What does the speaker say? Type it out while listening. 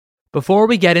Before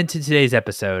we get into today's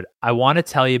episode, I want to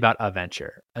tell you about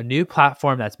Venture, a new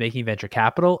platform that's making venture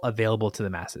capital available to the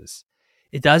masses.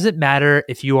 It doesn't matter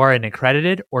if you are an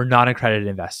accredited or non-accredited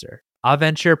investor.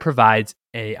 Venture provides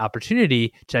an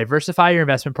opportunity to diversify your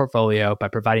investment portfolio by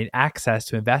providing access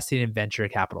to investing in venture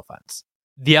capital funds.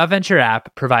 The Venture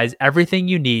app provides everything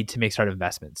you need to make startup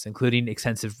investments, including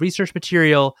extensive research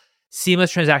material,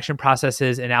 seamless transaction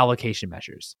processes, and allocation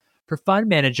measures. For fund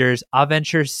managers,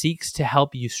 Venture seeks to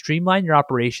help you streamline your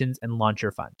operations and launch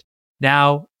your fund.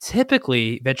 Now,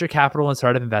 typically, venture capital and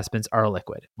startup investments are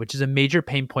illiquid, which is a major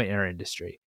pain point in our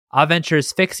industry. Venture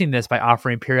is fixing this by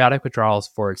offering periodic withdrawals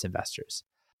for its investors.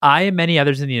 I and many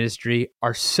others in the industry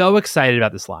are so excited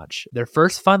about this launch. Their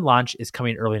first fund launch is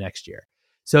coming early next year.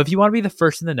 So if you want to be the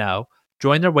first in the know,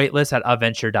 join their waitlist at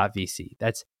aventure.vc.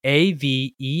 That's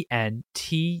AVENTURE.VC.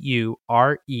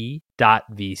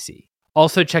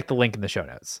 Also, check the link in the show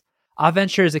notes.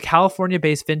 Venture is a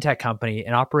California-based fintech company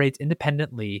and operates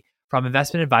independently from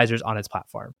investment advisors on its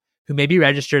platform, who may be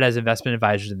registered as investment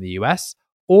advisors in the US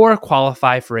or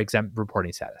qualify for exempt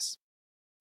reporting status.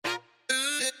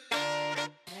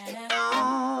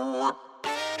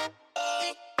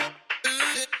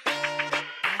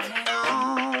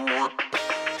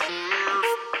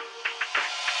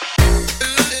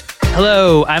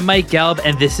 Hello, I'm Mike Gelb,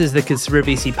 and this is the Consumer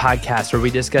VC podcast, where we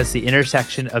discuss the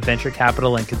intersection of venture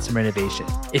capital and consumer innovation.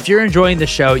 If you're enjoying the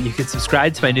show, you can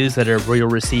subscribe to my newsletter, where you'll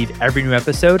receive every new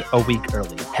episode a week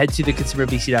early. Head to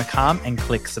theconsumervc.com and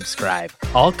click subscribe.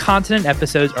 All content and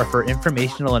episodes are for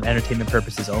informational and entertainment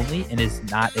purposes only and is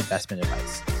not investment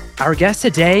advice. Our guest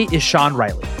today is Sean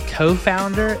Riley,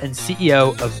 co-founder and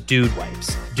CEO of Dude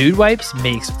Wipes. Dude Wipes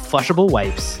makes flushable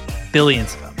wipes,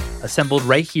 billions of them, assembled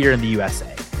right here in the USA.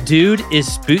 Dude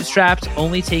is bootstrapped,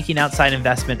 only taking outside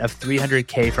investment of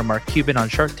 $300K from Mark Cuban on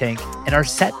SharkTank, and are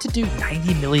set to do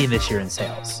 $90 million this year in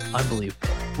sales. Unbelievable.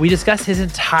 We discuss his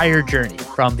entire journey,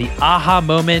 from the aha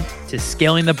moment to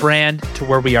scaling the brand to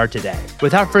where we are today.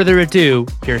 Without further ado,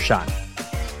 here's Sean.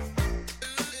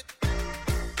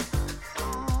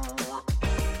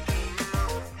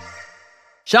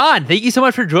 Sean, thank you so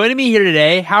much for joining me here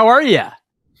today. How are you?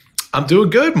 I'm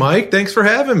doing good, Mike. Thanks for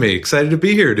having me. Excited to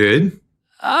be here, dude.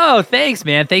 Oh, thanks,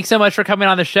 man. Thanks so much for coming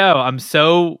on the show. I'm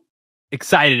so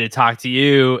excited to talk to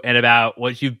you and about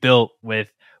what you've built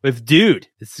with Dude.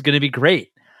 This is going to be great.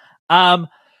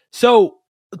 So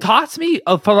talk to me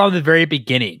from the very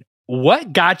beginning.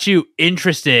 What got you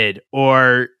interested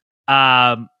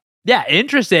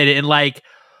interested in like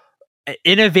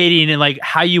innovating and like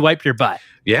how you wipe your butt?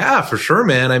 Yeah, for sure,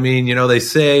 man. I mean, they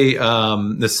say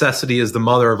necessity is the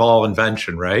mother of all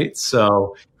invention, right?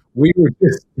 So we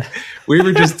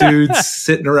were just dudes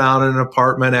sitting around in an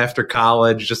apartment after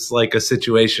college, just like a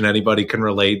situation anybody can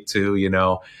relate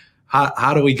to.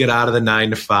 How do we get out of the 9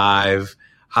 to 5?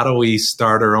 How do we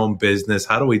start our own business?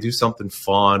 How do we do something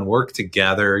fun, work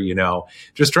together?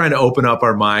 Just trying to open up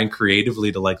our mind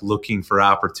creatively to like looking for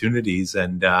opportunities.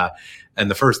 And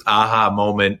the first aha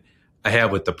moment I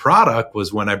had with the product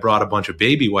was when I brought a bunch of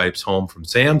baby wipes home from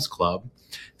Sam's Club,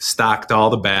 stocked all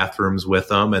the bathrooms with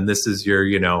them. And this is your,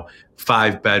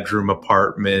 5-bedroom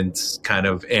apartment, kind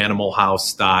of Animal House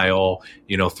style,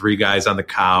 3 guys on the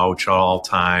couch at all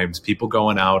times, people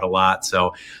going out a lot. So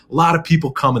a lot of people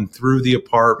coming through the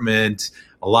apartment,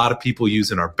 a lot of people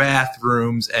using our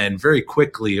bathrooms. And very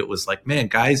quickly it was like, man,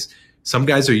 guys, some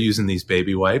guys are using these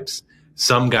baby wipes.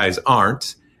 Some guys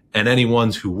aren't. And any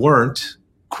ones who weren't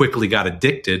quickly got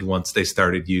addicted once they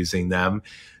started using them.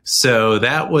 So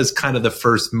that was kind of the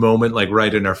first moment, like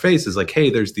right in our faces, like, hey,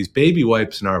 there's these baby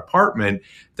wipes in our apartment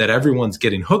that everyone's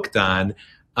getting hooked on.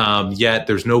 Yet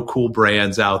there's no cool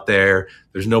brands out there.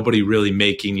 There's nobody really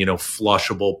making,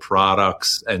 flushable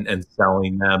products and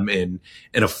selling them in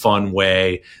a fun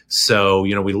way. So,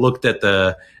 we looked at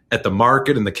the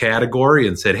market and the category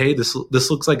and said, hey, this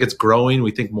looks like it's growing.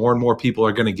 We think more and more people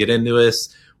are going to get into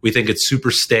this. We think it's super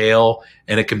stale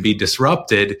and it can be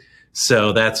disrupted.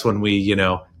 So that's when we,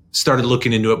 started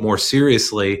looking into it more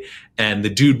seriously. And the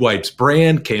Dude Wipes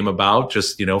brand came about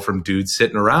just, from dudes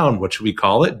sitting around. What should we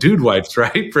call it? Dude Wipes,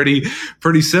 right? Pretty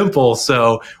simple.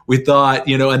 So we thought,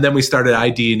 and then we started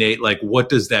ideate, like, what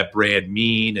does that brand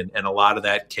mean? And a lot of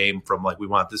that came from like, we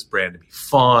want this brand to be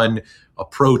fun,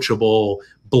 approachable,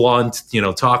 blunt,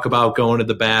 talk about going to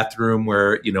the bathroom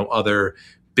where, other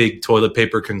big toilet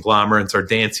paper conglomerates are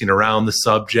dancing around the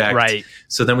subject. Right.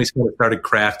 So then we started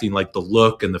crafting like the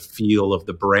look and the feel of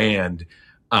the brand.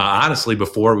 Honestly,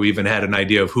 before we even had an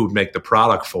idea of who would make the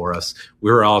product for us, we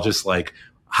were all just like,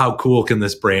 how cool can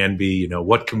this brand be?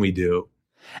 What can we do?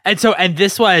 And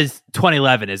this was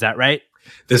 2011, is that right?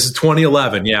 This is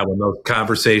 2011, yeah, when those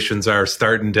conversations are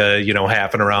starting to,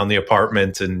 happen around the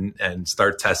apartment and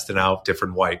start testing out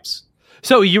different wipes.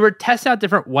 So you were testing out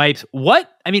different wipes. What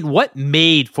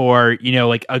made for,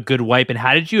 like a good wipe, and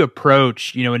how did you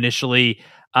approach, initially,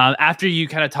 after you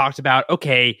kind of talked about,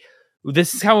 okay,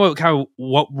 this is kind of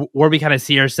what where we kind of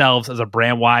see ourselves as a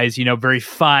brand wise, very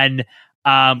fun,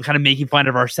 kind of making fun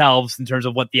of ourselves in terms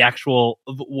of what you actually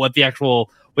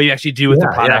do with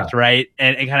the product, right?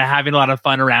 And kind of having a lot of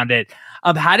fun around it.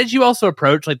 How did you also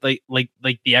approach like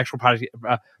the actual product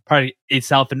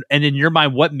itself, and in your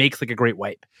mind, what makes like a great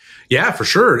wipe? Yeah, for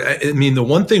sure. I mean, the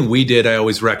one thing we did, I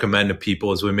always recommend to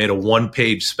people, is we made a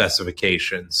 1-page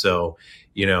specification. So,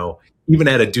 even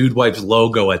had a Dude Wipes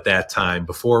logo at that time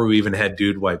before we even had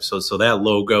Dude Wipes. So that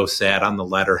logo sat on the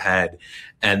letterhead.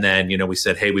 And then, we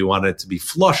said, hey, we wanted it to be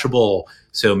flushable.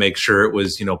 So make sure it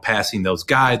was, passing those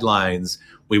guidelines.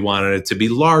 We wanted it to be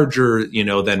larger,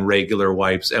 than regular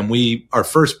wipes. And our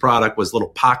first product was little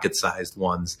pocket-sized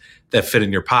ones that fit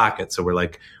in your pocket. So we're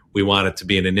like, we want it to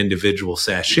be in an individual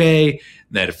sachet,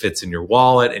 that it fits in your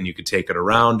wallet and you could take it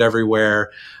around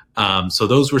everywhere. So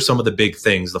those were some of the big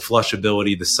things: the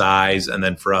flushability, the size, and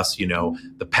then for us,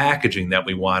 the packaging that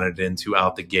we wanted into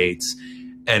out the gates.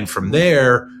 And from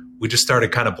there, we just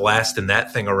started kind of blasting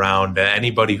that thing around to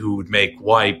anybody who would make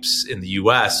wipes in the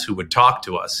US who would talk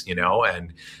to us,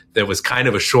 and there was kind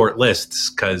of a short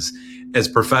list, because as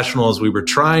professionals, we were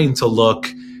trying to look,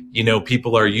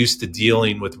 people are used to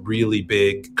dealing with really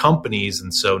big companies.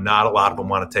 And so not a lot of them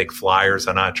want to take flyers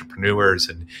on entrepreneurs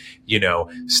and,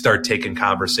 start taking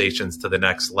conversations to the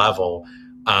next level.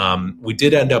 We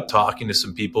did end up talking to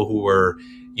some people who were,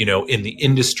 in the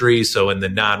industry, so in the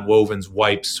non-wovens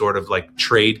wipes sort of like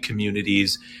trade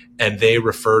communities, and they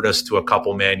referred us to a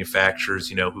couple manufacturers,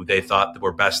 who they thought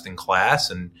were best in class.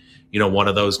 And, one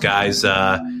of those guys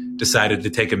decided to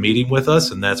take a meeting with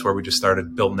us, and that's where we just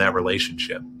started building that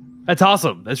relationship. That's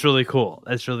awesome. That's really cool.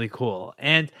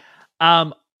 And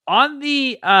on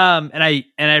the and I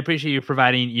appreciate you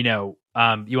providing, you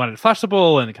wanted it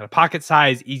flushable and kind of pocket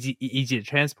size, easy to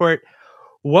transport.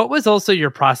 What was also your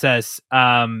process?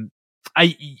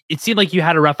 It seemed like you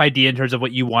had a rough idea in terms of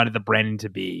what you wanted the branding to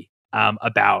be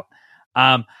about.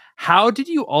 How did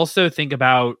you also think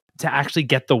about to actually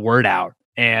get the word out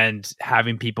and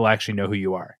having people actually know who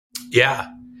you are? Yeah.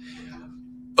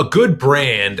 A good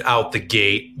brand out the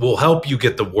gate will help you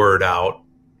get the word out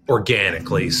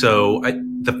organically. So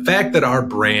the fact that our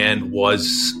brand was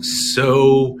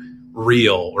so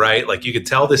real, right? Like you could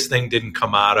tell this thing didn't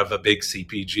come out of a big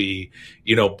CPG,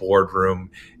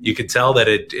 boardroom. You could tell that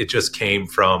it just came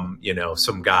from,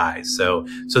 some guys. So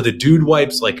the Dude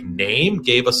Wipes like name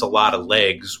gave us a lot of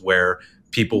legs, where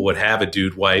people would have a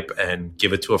Dude Wipe and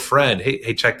give it to a friend.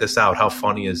 Hey, check this out. How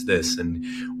funny is this? And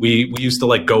we used to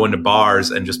like go into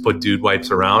bars and just put Dude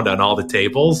Wipes around on all the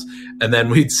tables. And then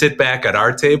we'd sit back at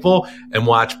our table and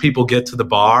watch people get to the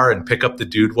bar and pick up the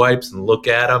Dude Wipes and look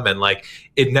at them. And like,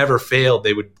 it never failed.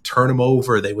 They would turn them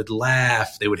over. They would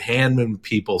laugh. They would hand them to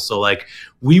people. So like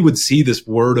we would see this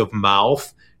word of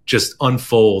mouth just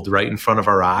unfold right in front of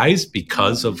our eyes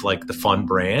because of like the fun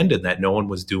brand and that no one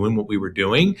was doing what we were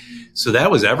doing. So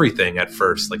that was everything at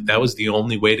first. Like that was the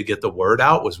only way to get the word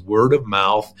out, was word of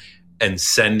mouth and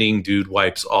sending Dude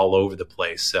Wipes all over the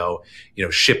place. So,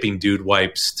 shipping Dude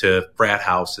Wipes to frat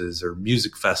houses or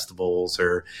music festivals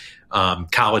or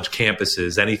college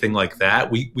campuses, anything like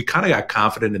that. We kind of got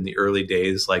confident in the early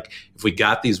days. Like if we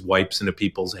got these wipes into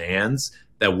people's hands,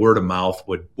 that word of mouth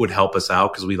would help us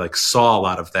out, because we like saw a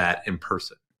lot of that in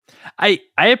person. I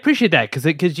appreciate that, because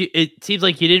it seems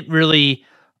like you didn't really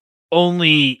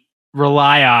only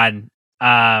rely on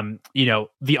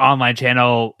the online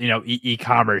channel,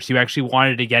 e-commerce. You actually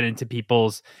wanted to get into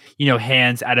people's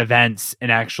hands at events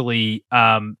and actually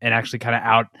kind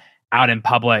of out in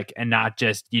public, and not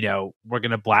just we're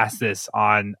gonna blast this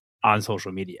on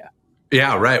social media.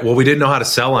 Yeah, right. Well, we didn't know how to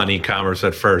sell on e-commerce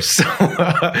at first.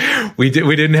 So we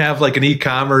didn't have like an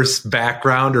e-commerce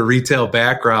background or retail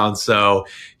background. So,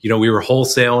 we were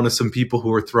wholesaling to some people who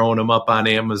were throwing them up on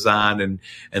Amazon.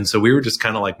 And so we were just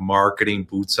kind of like marketing,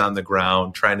 boots on the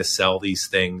ground, trying to sell these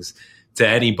things to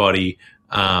anybody.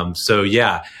 So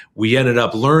yeah, we ended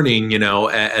up learning,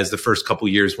 as the first couple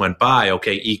of years went by,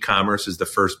 okay, e-commerce is the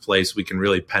first place we can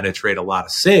really penetrate a lot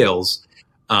of sales.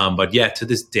 But yeah, to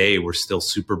this day, we're still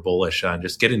super bullish on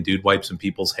just getting Dude Wipes in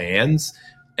people's hands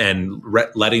and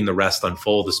letting the rest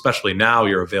unfold, especially now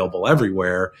you're available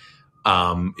everywhere.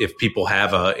 If people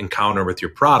have an encounter with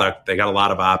your product, they got a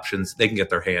lot of options. They can get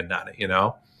their hand on it,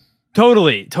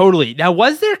 Totally. Now,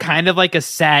 was there kind of like a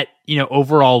set,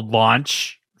 overall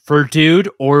launch for Dude,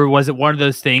 or was it one of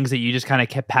those things that you just kind of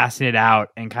kept passing it out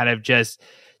and kind of just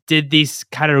did these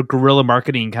kind of guerrilla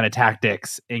marketing kind of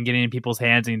tactics and getting in people's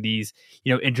hands in these,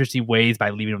 interesting ways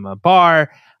by leaving them in a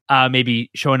bar, maybe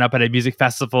showing up at a music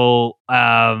festival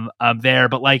there.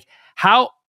 But like,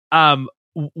 how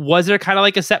was there kind of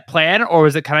like a set plan, or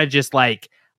was it kind of just like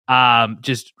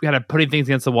just kind of putting things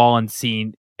against the wall and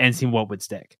seeing what would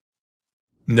stick?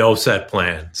 No set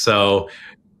plan. So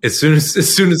as soon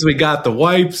as we got the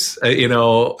wipes,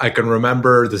 I can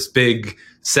remember this big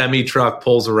semi truck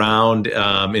pulls around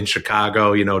in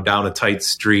Chicago, down a tight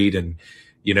street, and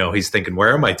he's thinking,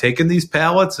 where am I taking these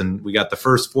pallets? And we got the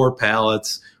first 4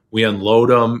 pallets. We unload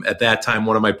them. At that time,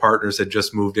 one of my partners had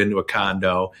just moved into a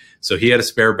condo, so he had a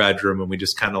spare bedroom, and we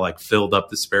just kind of like filled up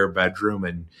the spare bedroom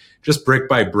and just brick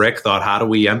by brick thought, how do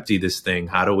we empty this thing?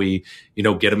 How do we,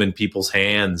 get them in people's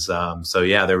hands? So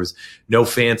yeah, there was no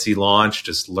fancy launch,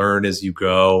 just learn as you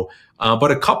go.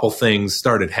 But a couple things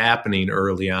started happening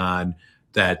early on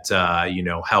that,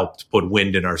 helped put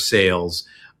wind in our sails.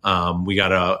 We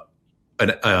got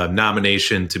a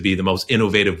nomination to be the most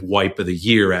innovative wipe of the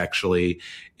year, actually,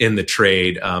 in the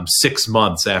trade, 6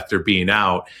 months after being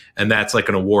out. And that's like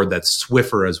an award that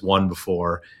Swiffer has won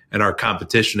before. And our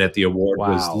competition at the award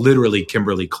was literally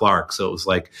Kimberly-Clark. So it was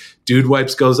like, Dude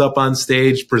Wipes goes up on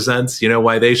stage, presents,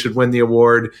 why they should win the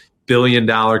award.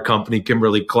 Billion-dollar company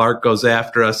Kimberly-Clark goes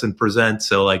after us and presents.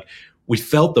 So like, we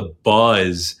felt the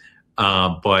buzz.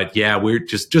 But yeah, we're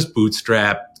just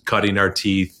bootstrapped, cutting our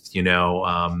teeth,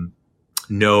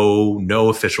 no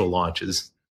official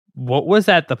launches. What was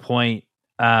at the point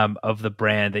of the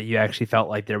brand that you actually felt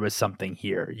like there was something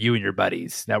here, you and your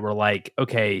buddies, that were like,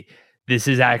 okay, this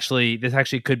actually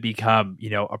could become,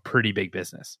 a pretty big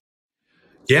business?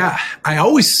 Yeah, I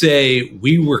always say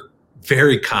we were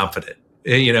very confident.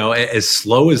 As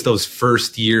slow as those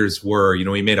first years were,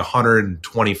 we made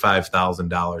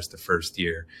 $125,000 the first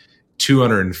year,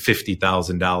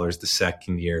 $250,000 the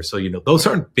second year. So, those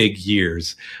aren't big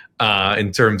years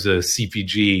in terms of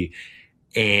CPG.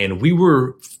 And we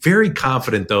were very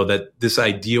confident, though, that this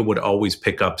idea would always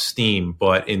pick up steam.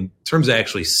 But in terms of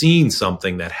actually seeing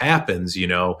something that happens,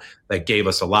 that gave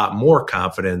us a lot more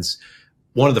confidence.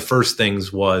 One of the first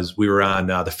things was we were on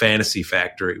the Fantasy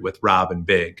Factory with Rob and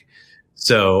Big.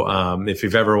 So if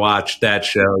you've ever watched that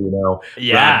show, Rob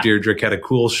Dyrdek had a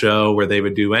cool show where they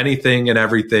would do anything and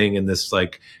everything in this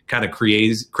like kind of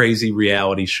crazy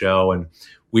reality show. And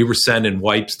we were sending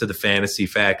wipes to the Fantasy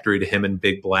Factory to him and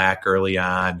Big Black early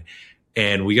on.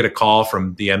 And we get a call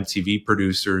from the MTV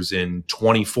producers in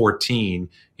 2014,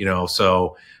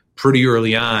 so pretty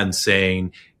early on,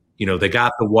 saying, they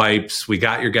got the wipes. We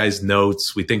got your guys'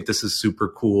 notes. We think this is super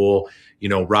cool.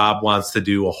 Rob wants to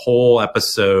do a whole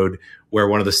episode where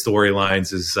one of the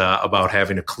storylines is about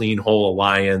having a clean whole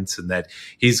alliance, and that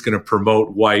he's going to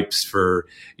promote wipes for,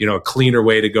 a cleaner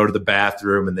way to go to the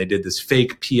bathroom. And they did this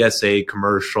fake PSA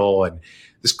commercial and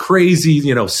this crazy,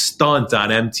 stunt on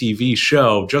MTV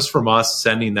show just from us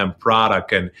sending them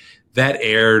product. And that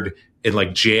aired in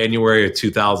like January of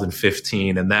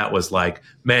 2015. And that was like,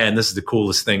 man, this is the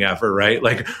coolest thing ever, right?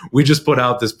 Like, we just put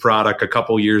out this product a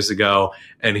couple years ago,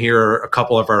 and here are a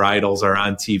couple of our idols are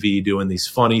on TV doing these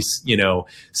funny,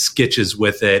 sketches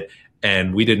with it.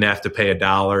 And we didn't have to pay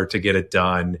 $1 to get it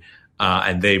done.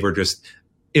 And they were just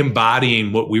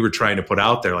embodying what we were trying to put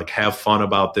out there, like, have fun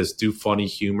about this, do funny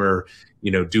humor,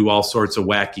 do all sorts of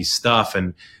wacky stuff.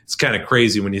 And it's kind of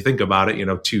crazy when you think about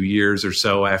it, 2 years or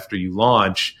so after you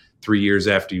launch, 3 years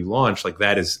after you launch, like,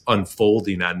 that is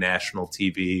unfolding on national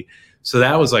TV. So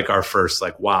that was like our first,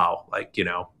 like, wow, like,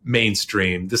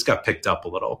 mainstream, this got picked up a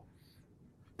little.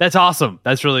 That's awesome.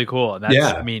 That's really cool. And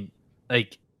that's, I mean,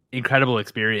 like, incredible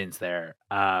experience there.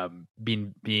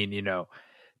 Being,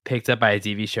 picked up by a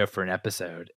TV show for an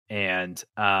episode. And,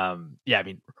 I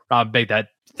mean, Rob Big, that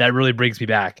really brings me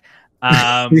back.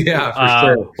 For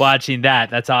sure. Watching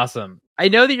that. That's awesome. I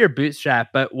know that you're bootstrapped,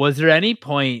 but was there any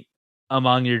point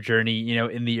among your journey,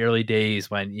 in the early days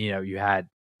when, you had,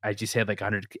 I just said like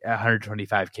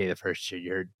 125K the first year,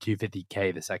 you're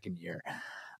 250K the second year.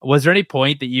 Was there any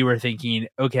point that you were thinking,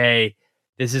 okay,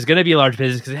 this is going to be a large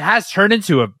business, because it has turned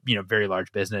into a, very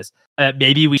large business.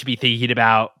 Maybe we should be thinking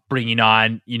about bringing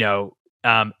on,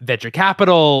 venture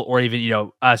capital, or even,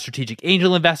 strategic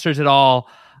angel investors at all.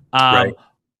 Right.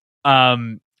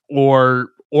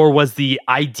 Or was the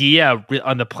idea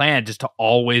on the plan just to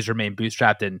always remain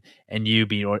bootstrapped and you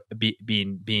being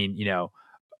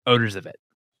owners of it?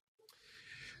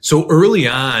 So early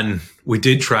on, we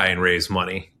did try and raise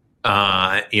money,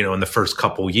 in the first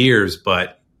couple years,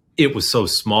 but it was so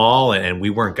small, and we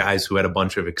weren't guys who had a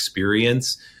bunch of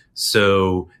experience.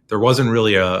 So there wasn't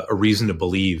really a reason to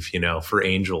believe, for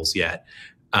angels yet.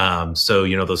 So,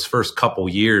 those first couple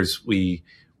years, we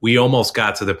almost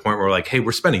got to the point where we're like, hey,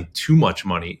 we're spending too much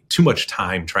money, too much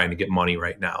time trying to get money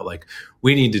right now. Like,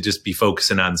 we need to just be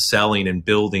focusing on selling and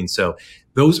building. So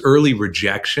those early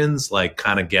rejections like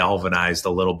kind of galvanized a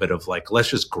little bit of like, let's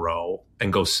just grow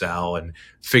and go sell and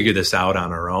figure this out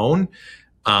on our own.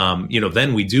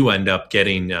 Then we do end up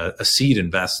getting a seed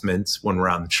investment when we're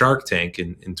on the Shark Tank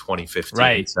in 2015.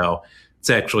 Right. So it's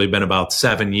actually been about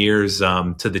 7 years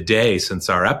to the day since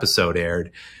our episode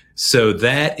aired. So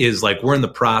that is like, we're in the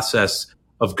process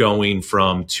of going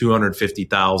from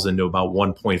 250,000 to about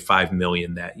 1.5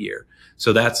 million that year.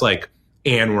 So that's like,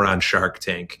 and we're on Shark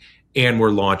Tank and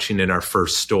we're launching in our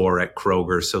first store at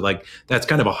Kroger. So like, that's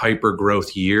kind of a hyper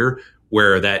growth year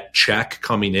where that check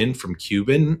coming in from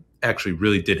Cuban actually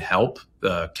really did help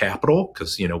the capital,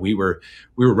 because, we were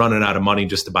running out of money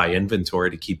just to buy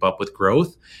inventory to keep up with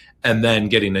growth. And then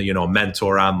getting a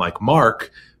mentor on like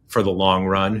Mark for the long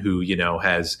run, who,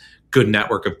 has good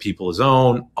network of people his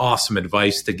own, awesome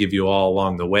advice to give you all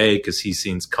along the way, because he's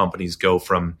seen companies go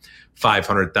from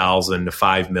 500,000 to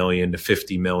 5 million to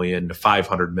 50 million to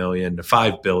 500 million to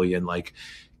 5 billion, like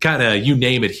kind of you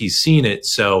name it, he's seen it.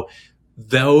 So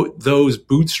those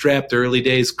bootstrapped early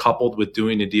days coupled with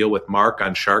doing a deal with Mark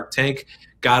on Shark Tank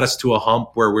got us to a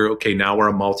hump where we're okay, now we're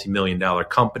a multi-million-dollar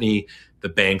company. The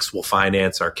banks will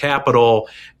finance our capital.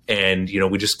 And,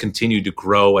 we just continue to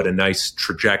grow at a nice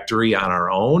trajectory on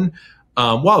our own.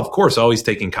 While, of course, always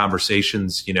taking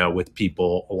conversations, with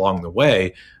people along the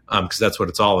way, because that's what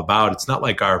it's all about. It's not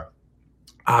like our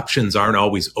options aren't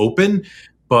always open,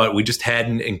 but we just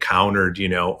hadn't encountered,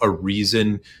 a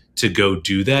reason to go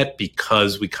do that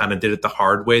because we kind of did it the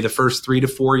hard way the first 3 to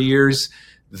 4 years.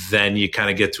 Then you kind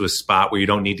of get to a spot where you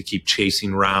don't need to keep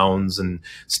chasing rounds and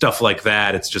stuff like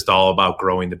that. It's just all about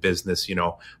growing the business,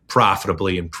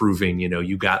 profitably and proving,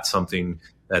 you got something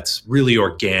that's really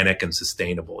organic and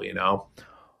sustainable,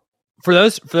 For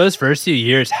those first few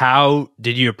years, how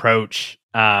did you approach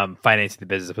financing the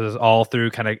business? Was it all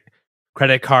through kind of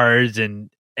credit cards and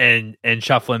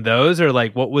shuffling those, or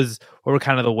like what were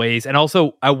kind of the ways? And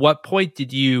also, at what point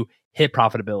did you hit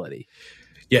profitability?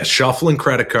 Yeah, shuffling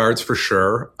credit cards for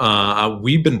sure.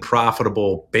 We've been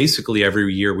profitable basically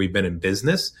every year we've been in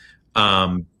business,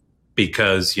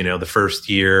 because, the first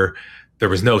year there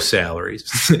was no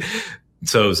salaries.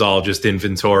 So it was all just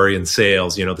inventory and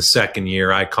sales. The second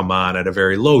year I come on at a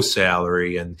very low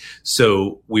salary. And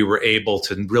so we were able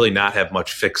to really not have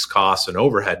much fixed costs and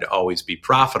overhead to always be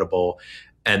profitable.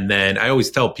 And then I always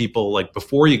tell people, like,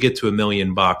 before you get to $1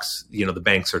 million, the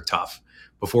banks are tough.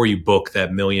 Before you book that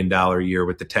 $1 million year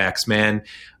with the tax man,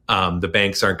 the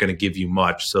banks aren't going to give you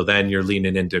much. So then you're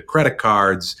leaning into credit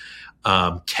cards,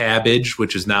 Cabbage,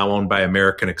 which is now owned by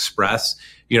American Express.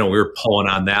 We were pulling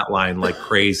on that line like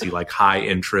crazy, like high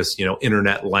interest,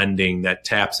 internet lending that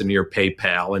taps into your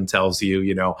PayPal and tells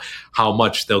you, how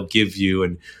much they'll give you.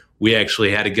 And we actually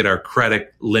had to get our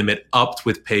credit limit upped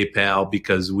with PayPal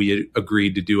because we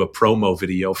agreed to do a promo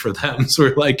video for them. So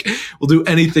we're like, we'll do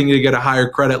anything to get a higher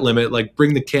credit limit. Like,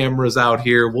 bring the cameras out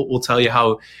here. We'll tell you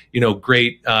how,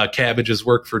 great Cabbages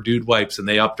work for Dude Wipes. And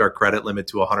they upped our credit limit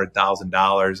to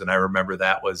 $100,000. And I remember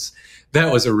that was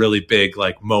a really big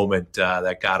like moment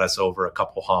that got us over a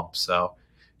couple humps. So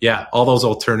yeah, all those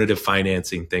alternative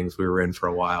financing things we were in for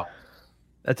a while.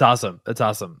 That's awesome.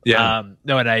 Yeah.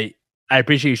 No, and I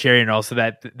appreciate you sharing, and also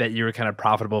that you were kind of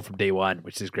profitable from day one,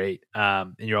 which is great.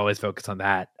 And you're always focused on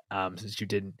that, since you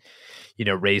didn't,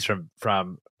 raise from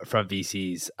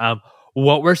VCs.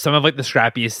 What were some of like the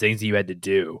scrappiest things that you had to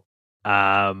do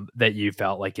that you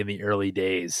felt like in the early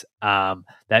days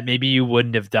that maybe you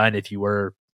wouldn't have done if you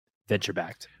were venture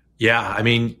backed? Yeah, I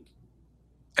mean,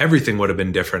 everything would have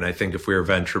been different, I think, if we were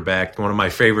venture backed. One of my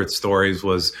favorite stories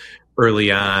was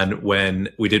early on when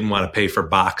we didn't want to pay for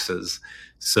boxes.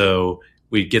 So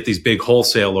we'd get these big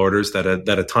wholesale orders that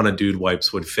a ton of Dude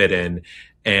Wipes would fit in.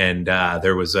 And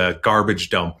there was a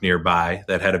garbage dump nearby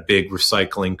that had a big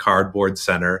recycling cardboard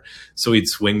center. So we'd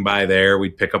swing by there.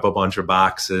 We'd pick up a bunch of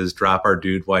boxes, drop our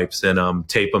Dude Wipes in them,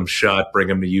 tape them shut, bring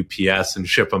them to UPS and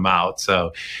ship them out.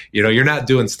 So, you're not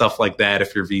doing stuff like that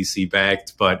if you're VC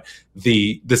backed, but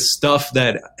the stuff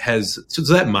that so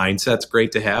that mindset's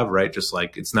great to have, right? Just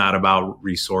like, it's not about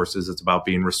resources. It's about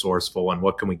being resourceful and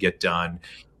what can we get done,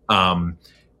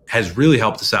 has really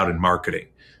helped us out in marketing.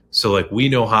 So like, we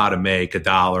know how to make $1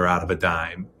 out of a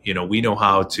dime. We know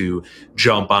how to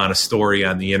jump on a story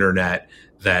on the internet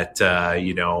that,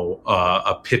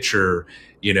 a pitcher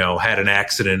had an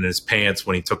accident in his pants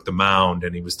when he took the mound,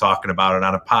 and he was talking about it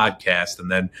on a podcast.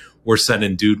 And then we're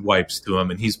sending dude wipes to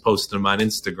him, and he's posting them on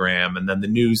Instagram, and then the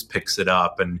news picks it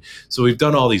up. And so we've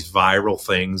done all these viral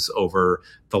things over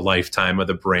the lifetime of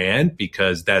the brand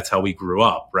because that's how we grew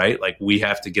up, right? Like, we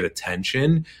have to get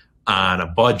attention on a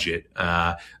budget.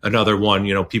 Another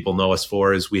one, people know us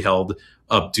for is we held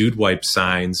up dude wipe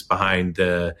signs behind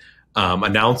the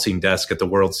announcing desk at the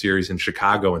World Series in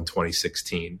Chicago in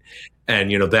 2016.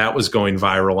 And, that was going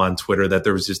viral on Twitter, that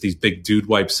there was just these big dude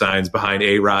wipe signs behind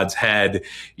A-Rod's head,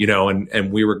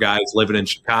 and we were guys living in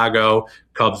Chicago.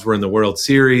 Cubs were in the World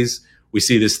Series. We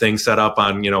see this thing set up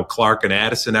on, Clark and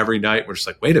Addison every night. We're just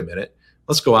like, wait a minute,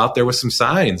 let's go out there with some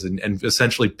signs and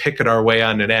essentially picket our way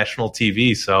onto national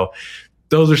TV. So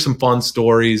those are some fun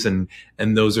stories. And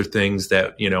those are things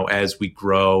that, as we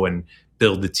grow and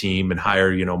build the team and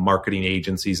hire, marketing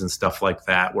agencies and stuff like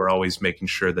that, we're always making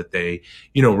sure that they,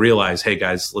 realize, hey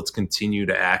guys, let's continue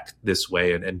to act this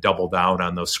way and double down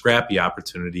on those scrappy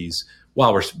opportunities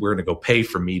while we're going to go pay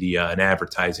for media and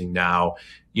advertising now,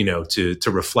 to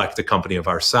reflect a company of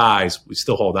our size. We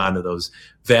still hold on to those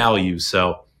values.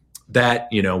 So that,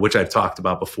 which I've talked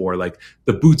about before, like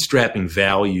the bootstrapping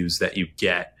values that you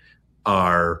get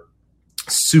are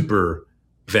super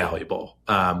valuable,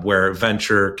 where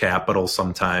venture capital,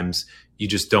 sometimes you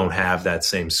just don't have that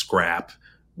same scrap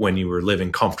when you were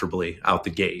living comfortably out the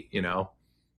gate,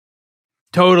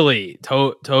 Totally.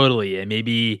 And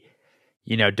maybe,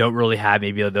 don't really have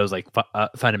maybe those like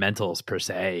fundamentals per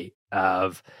se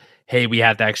of, hey, we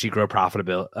have to actually grow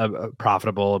profitable, and we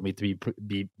have to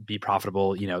be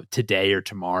profitable, today or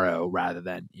tomorrow, rather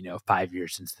than, 5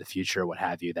 years into the future, what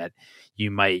have you, that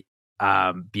you might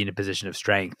be in a position of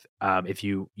strength if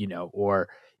you, or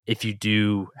if you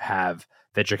do have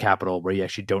venture capital where you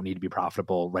actually don't need to be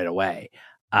profitable right away,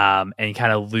 and you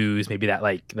kind of lose maybe that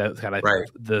like those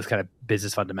kind of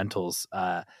business fundamentals,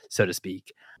 so to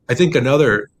speak. I think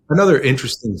another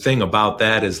interesting thing about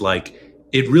that is like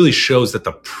it really shows that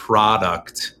the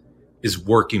product is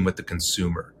working with the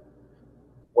consumer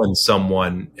when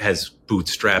someone has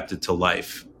bootstrapped it to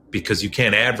life, because you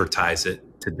can't advertise it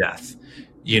to death.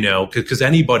 Because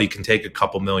anybody can take a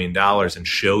couple $1 million and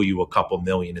show you a couple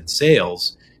million in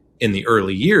sales in the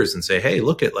early years and say, hey,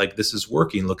 look at, like, this is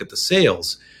working. Look at the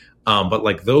sales. But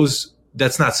like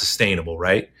that's not sustainable,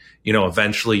 right?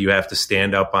 Eventually you have to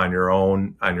stand up on your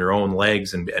own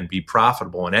legs and be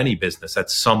profitable in any business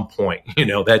at some point.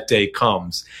 That day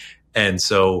comes. And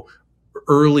so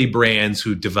early brands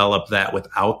who develop that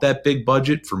without that big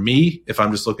budget, for me, if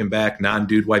I'm just looking back,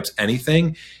 non-dude wipes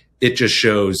anything, it just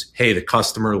shows, hey, the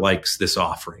customer likes this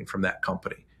offering from that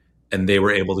company, and they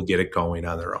were able to get it going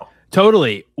on their own.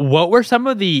 Totally. What were some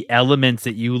of the elements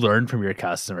that you learned from your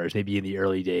customers, maybe in the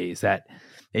early days, that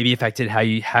maybe affected how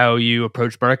you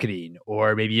approach marketing,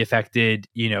 or maybe affected,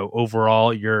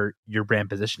 overall your brand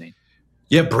positioning?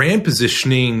 Yeah, brand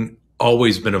positioning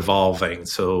always been evolving.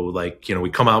 So like, we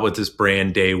come out with this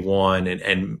brand day one,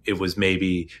 and it was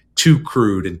maybe too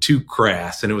crude and too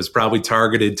crass, and it was probably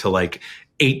targeted to like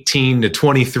 18 to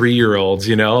 23-year-olds,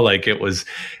 like it was,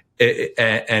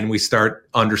 and we start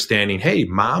understanding, hey,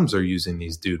 moms are using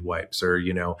these dude wipes, or,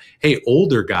 hey,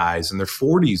 older guys in their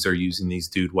 40s are using these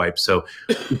dude wipes. So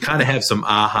we kind of have some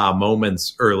aha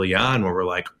moments early on where we're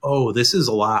like, oh, this is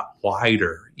a lot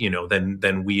wider,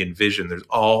 than we envisioned. There's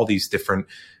all these different,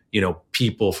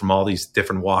 people from all these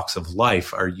different walks of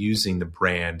life are using the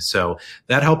brand. So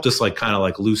that helped us kind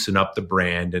of loosen up the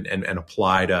brand and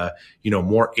apply to,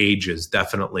 more ages.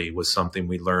 Definitely was something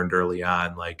we learned early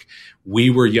on. Like, we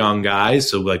were young guys,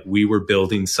 so we were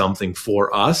building something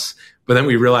for us, but then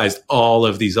we realized all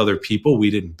of these other people we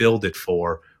didn't build it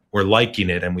for were liking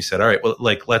it. And we said, all right, well,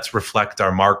 let's reflect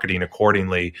our marketing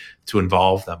accordingly to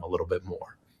involve them a little bit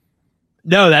more.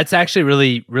 No, that's actually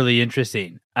really, really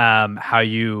interesting. How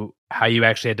you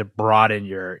actually had to broaden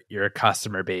your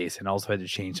customer base, and also had to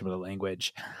change some of the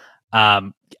language,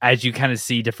 as you kind of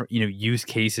see different use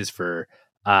cases for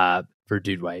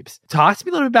dude wipes. Talk to me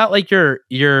a little bit about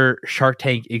your Shark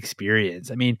Tank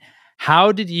experience. I mean,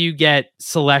 how did you get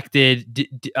selected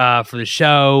for the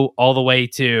show, all the way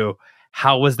to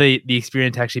how was the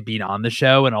experience actually being on the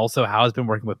show, and also how it's been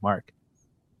working with Mark?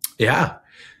 Yeah.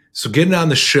 So getting on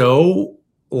the show,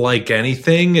 like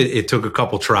anything, it took a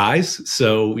couple tries.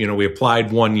 So, we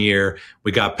applied 1 year,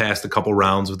 we got past a couple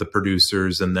rounds with the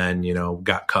producers, and then,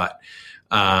 got cut.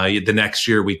 The next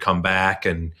year we come back,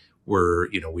 and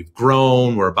we've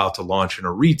grown, we're about to launch in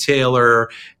a retailer,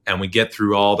 and we get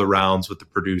through all the rounds with the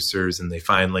producers, and they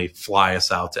finally fly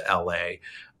us out to LA.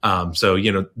 So,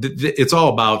 it's all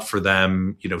about for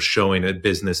them, showing a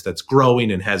business that's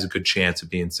growing and has a good chance of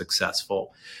being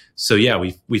successful. So yeah,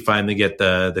 we finally get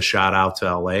the shot out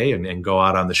to LA and go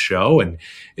out on the show, and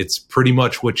it's pretty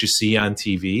much what you see on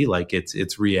TV. Like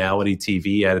it's reality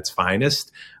TV at its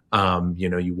finest.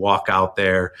 You walk out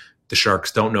there, the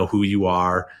Sharks don't know who you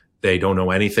are. They don't know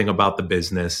anything about the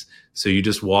business. So you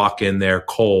just walk in there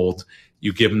cold,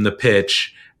 you give them the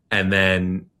pitch, and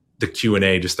then the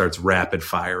Q&A just starts rapid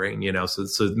firing,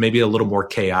 so maybe a little more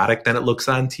chaotic than it looks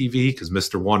on TV, because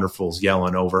Mr. Wonderful's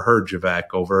yelling over Herjavec,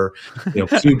 over,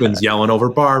 Cuban's yelling over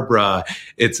Barbara.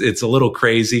 It's a little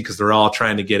crazy because they're all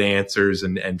trying to get answers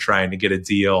and trying to get a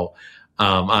deal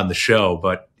on the show.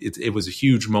 But it was a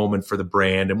huge moment for the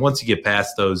brand. And once you get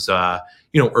past those,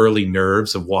 early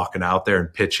nerves of walking out there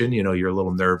and pitching, you're a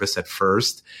little nervous at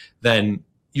first, then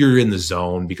you're in the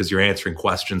zone because you're answering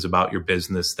questions about your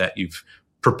business that you've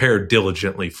prepared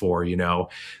diligently for,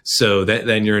 so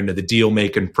then you're into the deal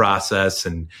making process.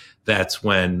 And that's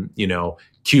when,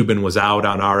 Cuban was out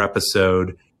on our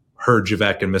episode,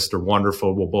 Herjavec and Mr.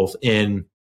 Wonderful were both in,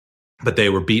 but they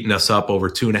were beating us up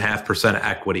over 2.5% of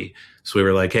equity. So we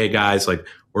were like, hey guys, like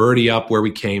we're already up where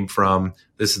we came from.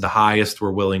 This is the highest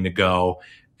we're willing to go.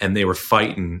 And they were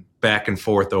fighting back and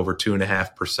forth over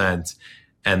 2.5%.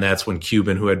 And that's when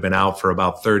Cuban, who had been out for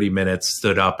about 30 minutes,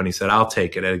 stood up and he said, I'll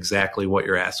take it at exactly what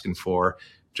you're asking for.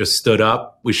 Just stood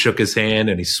up. We shook his hand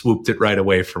and he swooped it right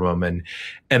away from him.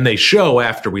 And they show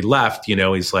after we left,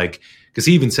 he's like, because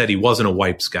he even said he wasn't a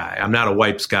wipes guy. I'm not a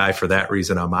wipes guy. For that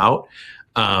reason, I'm out.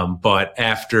 But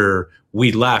after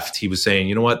we left, he was saying,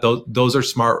 you know what, those are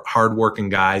smart, hardworking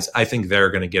guys. I think they're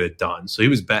going to get it done. So he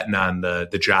was betting on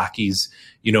the jockeys,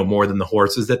 more than the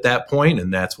horses at that point.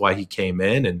 And that's why he came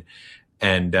in.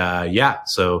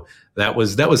 So that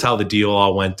was how the deal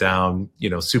all went down,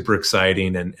 super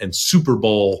exciting and Super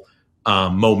Bowl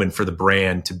moment for the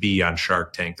brand to be on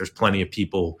Shark Tank. There's plenty of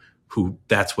people who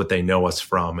that's what they know us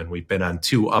from. And we've been on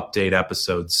 2 update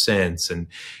episodes since. And,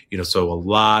 so a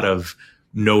lot of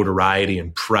notoriety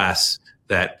and press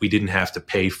that we didn't have to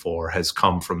pay for has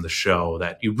come from the show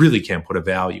that you really can't put a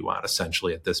value on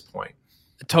essentially at this point.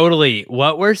 Totally.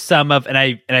 What were some of, and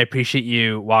I appreciate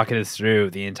you walking us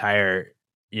through the entire,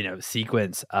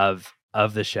 sequence of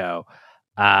the show.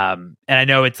 And I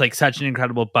know it's like such an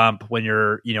incredible bump when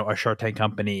you're, a Shark Tank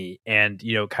company and,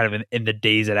 kind of in the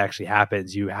days that actually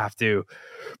happens, you have to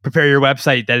prepare your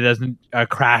website that it doesn't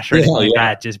crash or anything like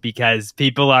that, just because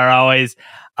people are always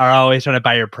trying to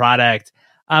buy your product.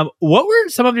 What were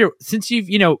some of your, since you've,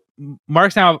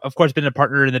 Mark's now, of course, been a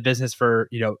partner in the business for,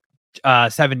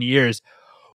 7 years.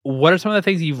 What are some of the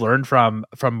things you've learned from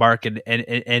Mark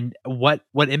and what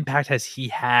impact has he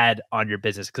had on your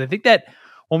business? Because I think that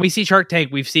when we see Shark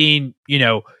Tank, we've seen,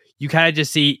 you kind of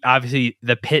just see obviously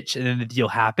the pitch and then the deal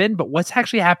happen, but what's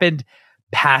actually happened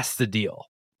past the deal?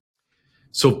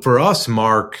 So for us,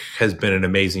 Mark has been an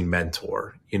amazing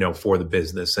mentor, for the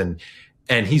business.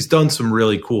 And he's done some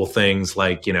really cool things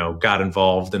like, got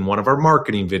involved in one of our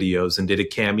marketing videos and did a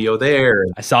cameo there.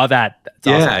 I saw that. That's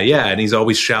awesome. Yeah. And he's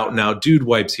always shouting out Dude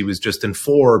Wipes. He was just in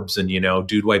Forbes and,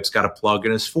 Dude Wipes got a plug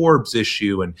in his Forbes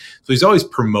issue. And so he's always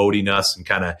promoting us and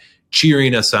kind of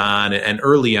cheering us on. And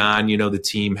early on, the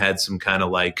team had some kind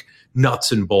of like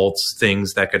nuts and bolts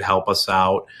things that could help us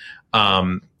out.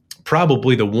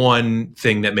 Probably the one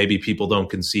thing that maybe people don't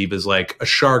conceive is like a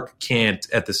shark can't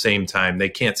at the same time, they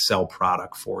can't sell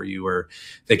product for you or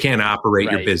they can't operate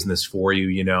your business for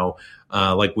you,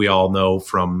 like we all know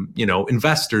from,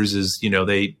 investors is,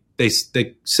 they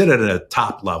sit at a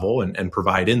top level and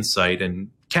provide insight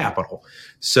and capital.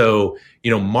 So,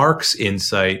 Mark's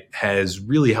insight has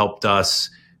really helped us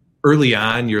early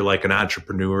on. You're like an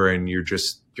entrepreneur and you're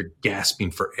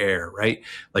gasping for air, right?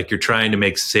 Like you're trying to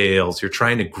make sales, you're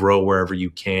trying to grow wherever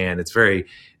you can. It's very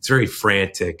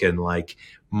frantic. And like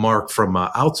Mark from an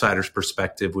outsider's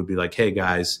perspective would be like, hey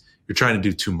guys, you're trying to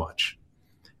do too much.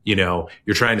 You're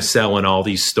trying to sell in all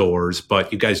these stores,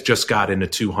 but you guys just got into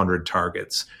 200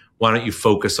 targets. Why don't you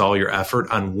focus all your effort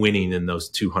on winning in those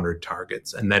 200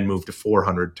 targets and then move to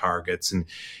 400 targets? And,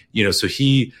 so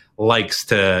he likes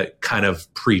to kind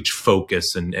of preach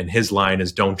focus and his line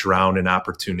is don't drown in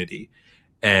opportunity.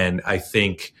 And I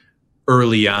think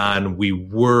early on we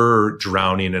were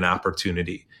drowning in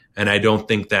opportunity. And I don't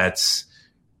think that's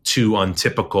too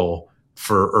untypical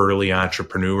for early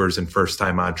entrepreneurs and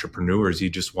first-time entrepreneurs. You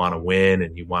just want to win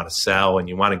and you want to sell and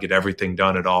you want to get everything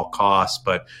done at all costs.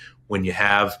 But when you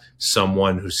have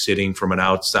someone who's sitting from an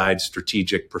outside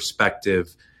strategic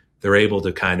perspective, they're able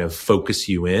to kind of focus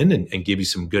you in and give you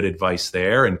some good advice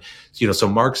there. And, so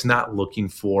Mark's not looking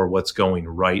for what's going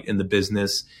right in the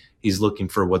business. He's looking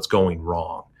for what's going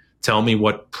wrong. Tell me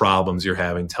what problems you're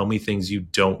having. Tell me things you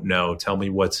don't know. Tell me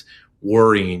what's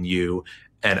worrying you,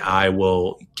 and I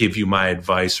will give you my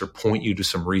advice or point you to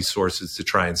some resources to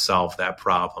try and solve that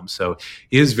problem. So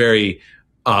he is very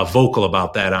vocal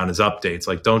about that on his updates.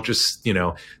 Like, don't just,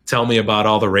 tell me about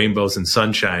all the rainbows and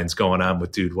sunshines going on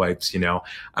with Dude Wipes.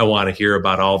 I want to hear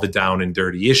about all the down and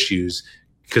dirty issues,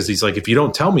 because he's like, if you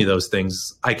don't tell me those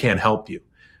things, I can't help you.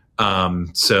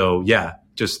 So yeah,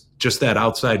 just that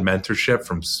outside mentorship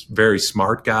from very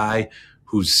smart guy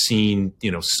who's seen,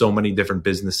 so many different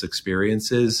business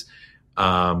experiences,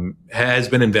 has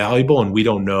been invaluable. And we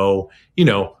don't know,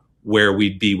 where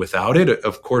we'd be without it.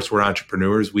 Of course, we're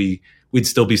entrepreneurs. We'd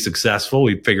still be successful.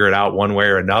 We'd figure it out one way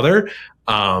or another.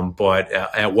 But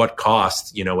at what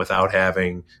cost, without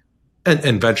having,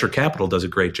 and venture capital does a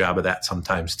great job of that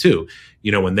sometimes too.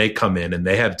 When they come in and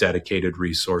they have dedicated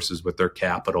resources with their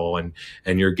capital,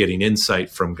 and you're getting insight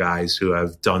from guys who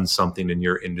have done something in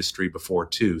your industry before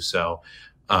too. So,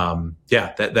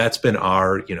 that's been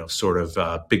our, sort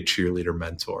of big cheerleader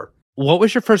mentor. What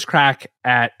was your first crack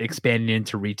at expanding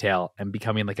into retail and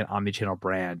becoming like an omnichannel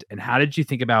brand? And how did you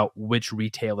think about which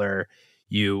retailer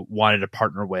you wanted to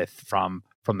partner with from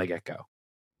the get-go?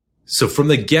 So from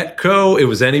the get-go, it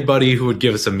was anybody who would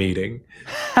give us a meeting.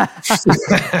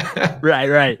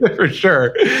 Right. For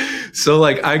sure. So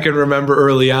like I can remember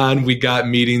early on, we got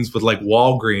meetings with like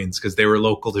Walgreens because they were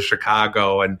local to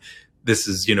Chicago. And this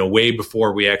is, way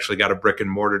before we actually got a brick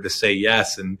and mortar to say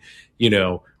yes. And,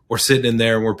 we're sitting in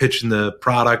there and we're pitching the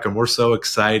product and we're so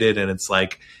excited. And it's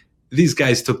like, these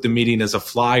guys took the meeting as a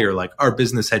flyer. Like our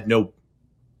business had no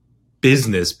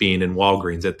business being in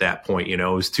Walgreens at that point. It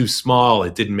was too small.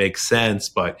 It didn't make sense,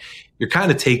 but you're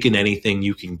kind of taking anything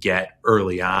you can get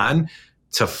early on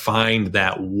to find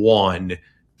that one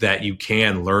that you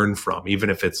can learn from, even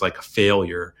if it's like a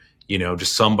failure,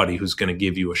 just somebody who's going to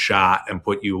give you a shot and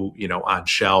put you, on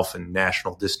shelf and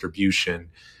national distribution.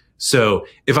 So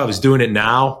if I was doing it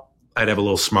now, I'd have a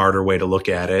little smarter way to look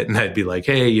at it. And I'd be like,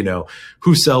 hey,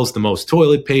 who sells the most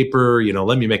toilet paper?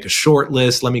 Let me make a short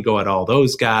list. Let me go at all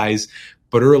those guys.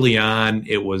 But early on,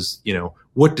 it was,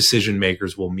 what decision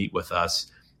makers will meet with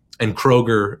us. And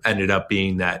Kroger ended up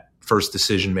being that first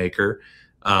decision maker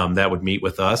that would meet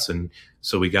with us. And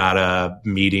so we got a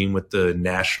meeting with the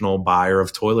national buyer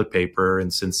of toilet paper in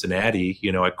Cincinnati,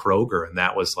 at Kroger. And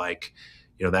that was like,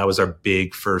 that was our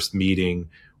big first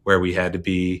meeting where we had to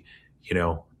be,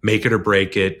 make it or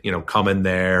break it, come in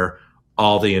there,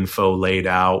 all the info laid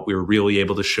out. We were really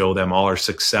able to show them all our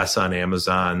success on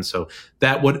Amazon. So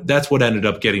that's what ended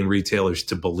up getting retailers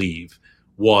to believe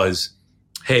was,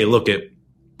 hey, we're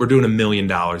doing $1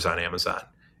 million on Amazon.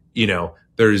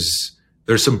 There's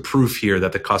some proof here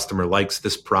that the customer likes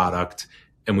this product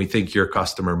and we think your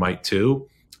customer might too.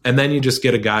 And then you just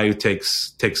get a guy who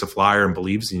takes a flyer and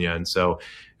believes in you. And so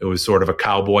it was sort of a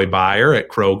cowboy buyer at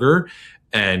Kroger.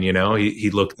 And, he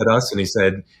looked at us and he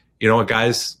said, you know what,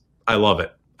 guys, I love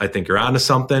it. I think you're onto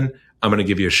something. I'm going to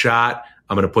give you a shot.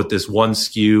 I'm going to put this one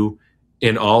SKU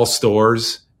in all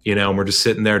stores, and we're just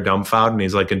sitting there dumbfounded. And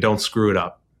he's like, and don't screw it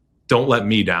up. Don't let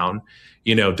me down.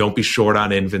 Don't be short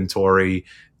on inventory.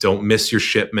 Don't miss your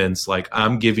shipments. Like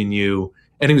I'm giving you,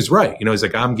 and he was right. He's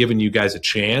like, I'm giving you guys a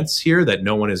chance here that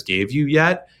no one has gave you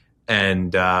yet,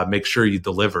 and make sure you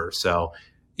deliver. So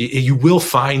you will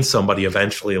find somebody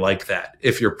eventually like that.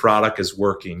 If your product is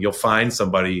working, you'll find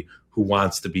somebody who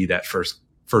wants to be that first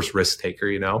risk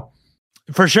taker,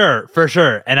 For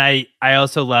sure. And I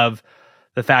also love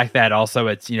the fact that also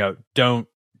it's, don't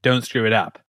screw it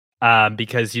up.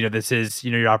 Because, this is,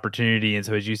 your opportunity. And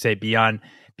so as you say, be on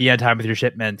time with your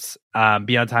shipments,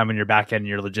 be on time when you're back end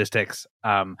your logistics.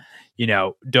 Don't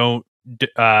screw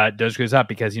this up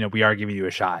because, we are giving you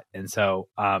a shot. And so,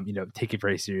 take it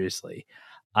very seriously.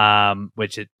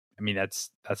 That's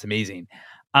amazing.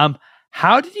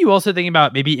 How did you also think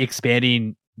about maybe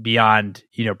expanding beyond,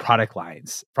 product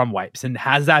lines from wipes? And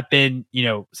has that been,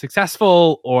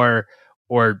 successful or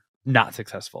not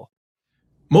successful?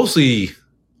 Mostly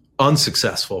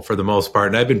unsuccessful for the most part.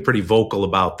 And I've been pretty vocal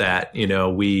about that.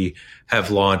 We have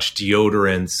launched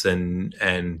deodorants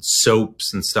and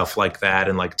soaps and stuff like that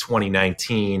in like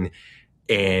 2019.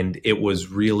 And it was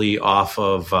really off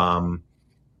of the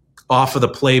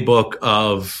playbook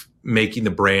of making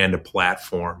the brand a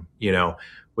platform,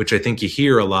 which I think you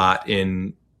hear a lot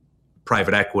in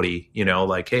private equity,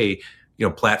 like, hey,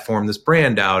 platform this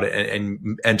brand out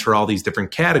and enter all these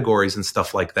different categories and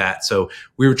stuff like that. So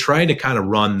we were trying to kind of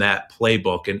run that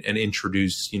playbook and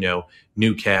introduce,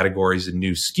 new categories and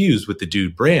new SKUs with the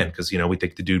Dude brand. Cause, we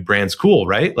think the Dude brand's cool,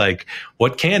 right? Like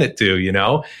what can it do,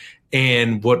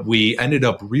 And what we ended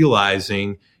up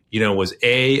realizing, was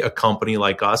a company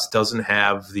like us doesn't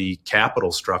have the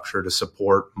capital structure to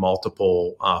support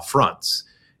multiple fronts.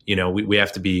 We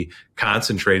have to be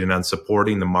concentrated on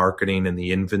supporting the marketing and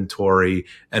the inventory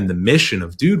and the mission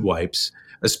of Dude Wipes,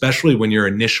 especially when your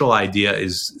initial idea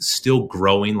is still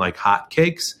growing like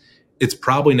hotcakes. It's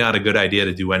probably not a good idea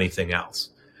to do anything else.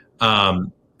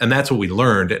 And that's what we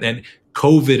learned. And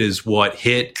COVID is what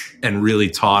hit and really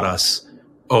taught us,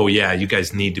 oh yeah, you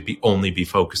guys need to only be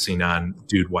focusing on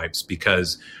Dude Wipes,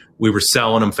 because we were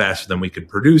selling them faster than we could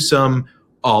produce them.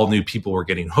 All new people were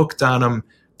getting hooked on them.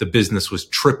 The business was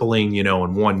tripling,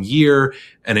 in 1 year.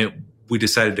 And we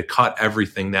decided to cut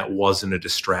everything that wasn't a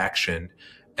distraction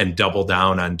and double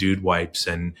down on Dude Wipes.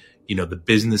 And, the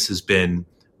business has been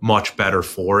much better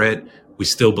for it. We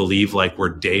still believe like we're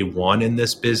day one in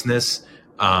this business.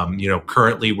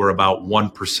 Currently we're about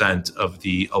 1% of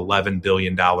the $11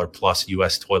 billion plus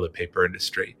US toilet paper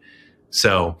industry.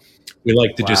 So we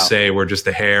like to just say we're just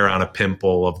a hair on a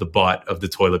pimple of the butt of the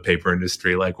toilet paper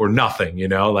industry. Like we're nothing,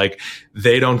 like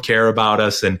they don't care about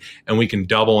us, and we can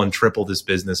double and triple this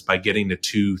business by getting to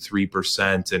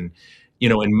 2-3%. And,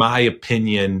 in my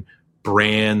opinion,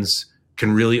 brands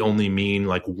can really only mean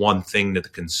like one thing to the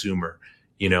consumer,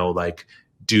 like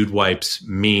Dude Wipes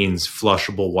means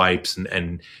flushable wipes,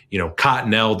 and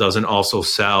Cottonelle doesn't also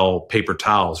sell paper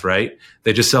towels, right?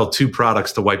 They just sell 2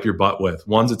 products to wipe your butt with.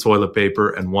 One's a toilet paper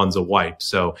and one's a wipe.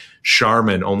 So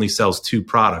Charmin only sells 2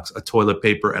 products, a toilet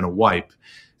paper and a wipe.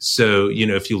 So,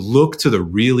 if you look to the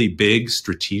really big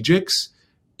strategics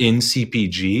in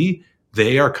CPG,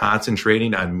 they are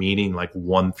concentrating on meaning like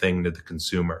one thing to the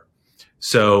consumer.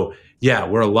 So yeah,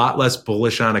 we're a lot less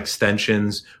bullish on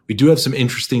extensions. We do have some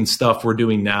interesting stuff we're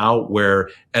doing now where,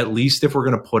 at least if we're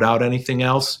going to put out anything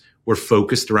else, we're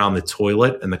focused around the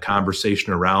toilet and the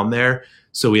conversation around there.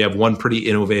 So we have one pretty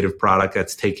innovative product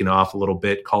that's taken off a little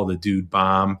bit called the Dude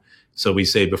Bomb. So we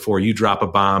say, before you drop a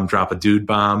bomb, drop a Dude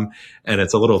Bomb. And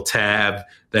it's a little tab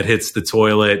that hits the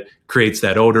toilet, creates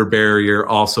that odor barrier,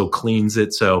 also cleans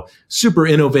it. So super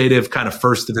innovative, kind of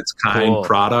first of its kind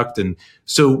product. And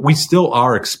so we still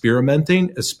are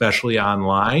experimenting, especially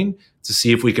online, to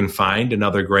see if we can find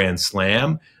another grand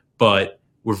slam. But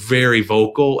we're very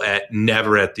vocal at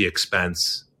never at the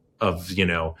expense of,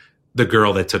 the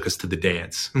girl that took us to the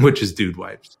dance, which is Dude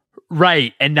Wipes.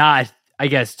 Right. And not, I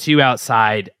guess, too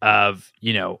outside of,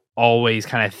 always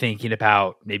kind of thinking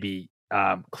about maybe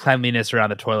cleanliness around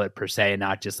the toilet per se, and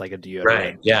not just like a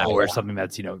deodorant or something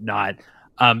that's, not.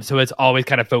 So it's always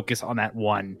kind of focused on that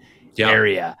one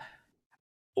area.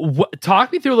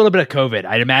 Talk me through a little bit of COVID.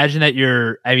 I'd imagine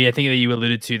that I think that you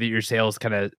alluded to that your sales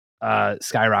kind of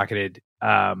skyrocketed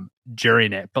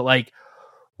during it, but like,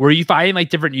 were you finding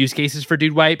like different use cases for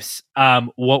Dude Wipes?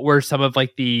 What were some of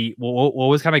like what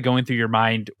was kind of going through your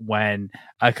mind when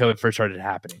COVID first started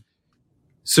happening?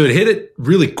 So it hit it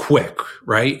really quick,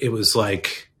 right? It was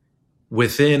like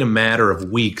within a matter of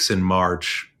weeks in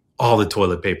March, all the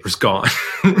toilet paper's gone,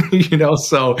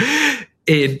 so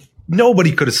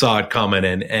nobody could have saw it coming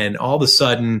in. And all of a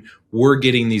sudden we're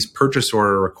getting these purchase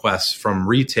order requests from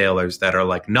retailers that are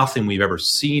like nothing we've ever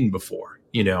seen before,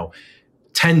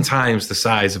 10 times the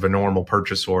size of a normal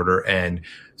purchase order. And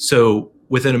so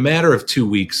within a matter of 2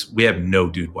 weeks, we have no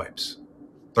Dude Wipes.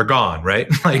 They're gone, right?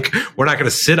 Like, we're not going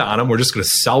to sit on them. We're just going to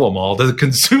sell them all to the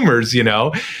consumers,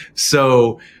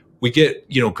 So we get,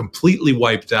 completely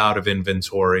wiped out of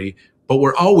inventory, but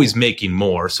we're always making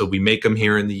more. So we make them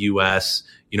here in the US,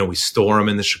 we store them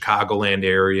in the Chicagoland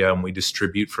area and we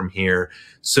distribute from here.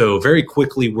 So very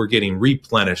quickly we're getting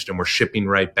replenished and we're shipping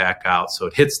right back out. So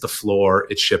it hits the floor,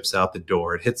 it ships out the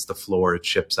door. It hits the floor, it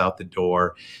ships out the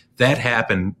door. That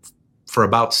happened for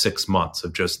about 6 months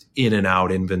of just in and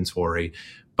out inventory.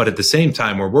 But at the same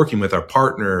time, we're working with our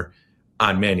partner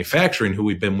on manufacturing, who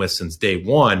we've been with since day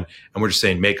one. And we're just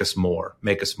saying, make us more.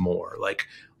 Like,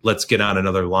 let's get on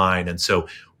another line. And so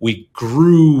we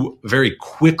grew very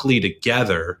quickly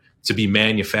together to be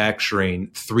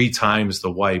manufacturing 3 times the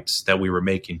wipes that we were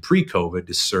making pre-COVID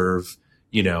to serve,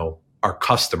 our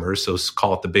customers. So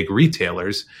call it the big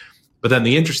retailers. But then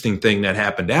the interesting thing that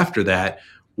happened after that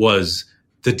was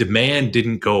the demand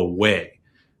didn't go away.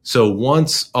 So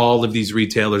once all of these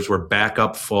retailers were back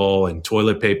up full and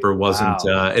toilet paper wasn't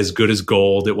as good as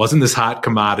gold, it wasn't this hot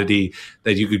commodity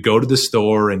that you could go to the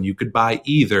store and you could buy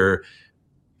either.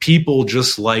 People,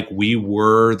 just like we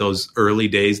were those early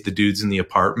days, the dudes in the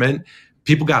apartment,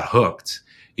 people got hooked.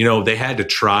 They had to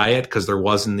try it because there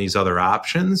wasn't these other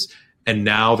options. And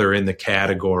now they're in the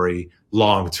category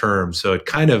long term. So it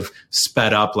kind of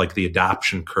sped up like the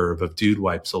adoption curve of Dude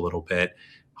Wipes a little bit.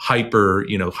 Hyper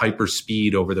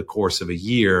speed over the course of a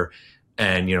year.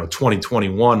 And,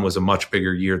 2021 was a much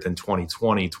bigger year than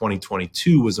 2020.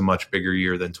 2022 was a much bigger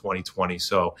year than 2020.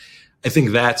 So I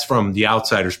think that's, from the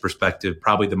outsider's perspective,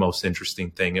 probably the most interesting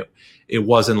thing. It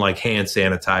wasn't like hand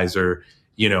sanitizer,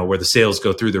 where the sales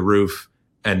go through the roof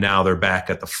and now they're back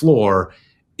at the floor.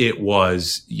 It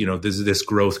was, this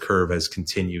growth curve has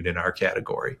continued in our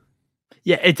category.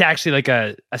 Yeah, it's actually like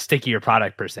a stickier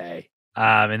product per se,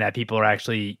 and that people are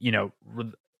actually,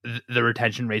 the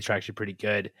retention rates are actually pretty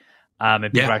good,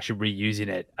 and people are actually reusing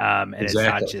it. And It's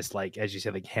not just like, as you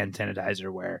said, like hand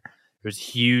sanitizer, where there's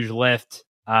huge lift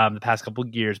the past couple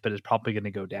of years, but it's probably going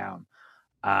to go down.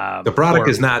 The product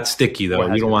is not sticky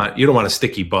though. You don't want a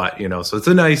sticky butt, so it's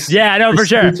a nice. Yeah, no, for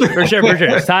sure.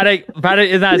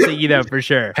 Product is not sticky though, for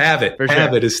sure.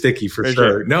 Habit is sticky for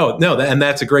sure. No, and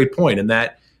that's a great point. And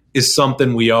that is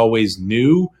something we always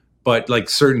knew, but like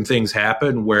certain things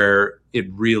happen where it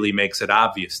really makes it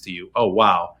obvious to you. Oh,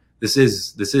 wow, this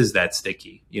is that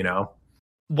sticky,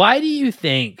 Why do you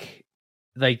think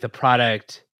like the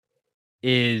product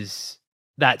is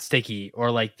that sticky,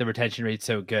 or like the retention rate's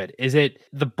so good? Is it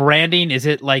the branding? Is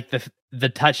it like the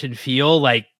touch and feel?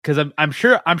 Like, because I'm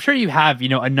sure you have,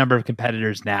 a number of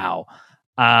competitors now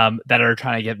that are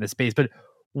trying to get in the space. But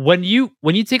when you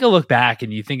take a look back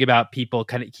and you think about people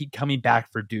kind of keep coming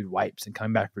back for Dude Wipes and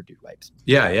coming back for Dude Wipes.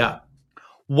 Yeah.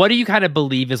 What do you kind of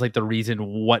believe is like the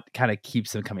reason what kind of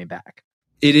keeps them coming back?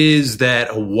 It is that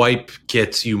a wipe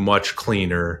gets you much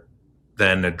cleaner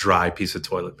than a dry piece of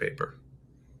toilet paper.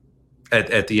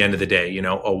 At the end of the day,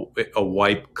 a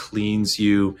wipe cleans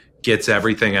you, gets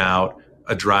everything out.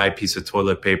 A dry piece of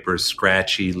toilet paper is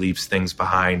scratchy, leaves things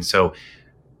behind. So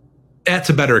that's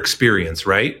a better experience,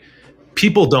 right?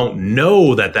 People don't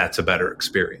know that that's a better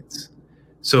experience.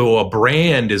 So a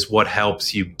brand is what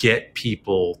helps you get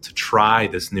people to try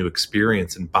this new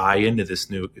experience and buy into this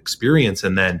new experience,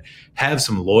 and then have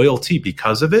some loyalty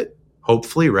because of it,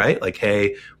 hopefully, right? Like,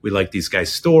 hey, we like these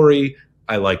guys' story.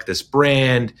 I like this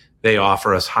brand. They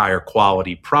offer us higher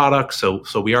quality products. So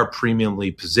we are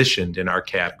premiumly positioned in our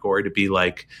category to be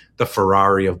like the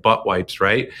Ferrari of butt wipes,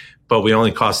 right? But we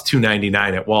only cost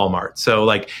 $2.99 at Walmart. So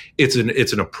like it's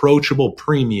an approachable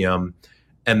premium,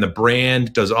 and the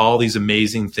brand does all these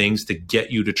amazing things to get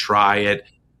you to try it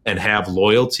and have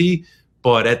loyalty.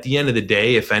 But at the end of the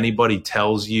day, if anybody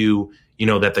tells you,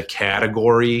 that the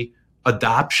category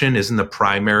adoption isn't the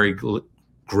primary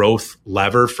growth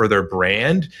lever for their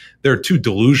brand, they're too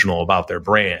delusional about their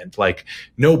brand. Like,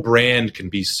 no brand can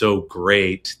be so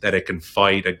great that it can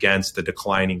fight against the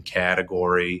declining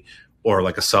category or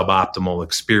like a suboptimal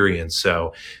experience.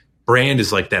 So brand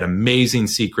is like that amazing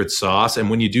secret sauce. And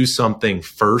when you do something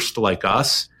first, like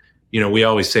us, we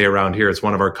always say around here, it's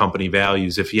one of our company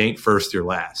values: if you ain't first, you're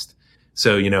last.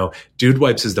 So, Dude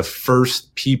Wipes is the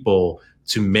first people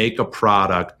to make a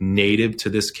product native to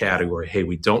this category. Hey,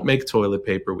 we don't make toilet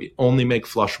paper. We only make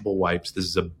flushable wipes. This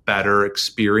is a better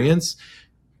experience.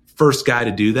 First guy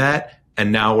to do that.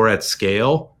 And now we're at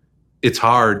scale. It's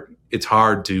hard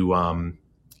to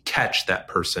catch that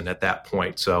person at that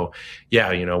point. So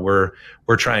yeah, we're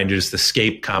trying to just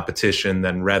escape competition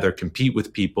than rather compete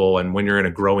with people. And when you're in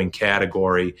a growing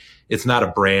category, it's not a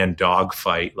brand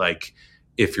dogfight. Like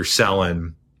if you're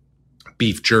selling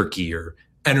beef jerky or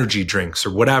energy drinks or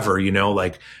whatever,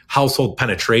 like household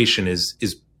penetration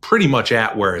is pretty much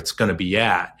at where it's going to be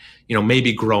at,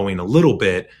 maybe growing a little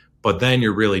bit, but then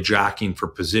you're really jockeying for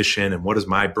position. And what does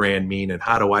my brand mean? And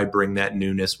how do I bring that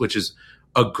newness, which is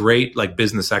a great like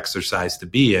business exercise to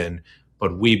be in,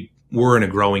 but we're in a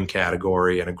growing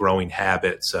category and a growing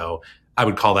habit. So I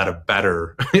would call that a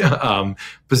better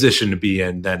position to be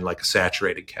in than like a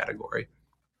saturated category.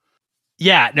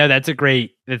 Yeah, no, that's a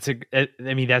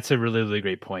really, really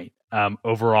great point.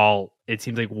 Overall, it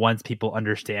seems like once people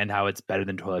understand how it's better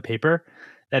than toilet paper,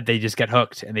 that they just get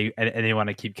hooked and they want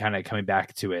to keep kind of coming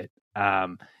back to it.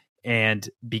 And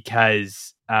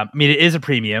because, it is a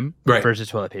premium versus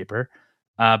toilet paper,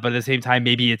 but at the same time,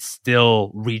 maybe it's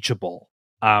still reachable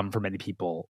for many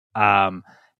people,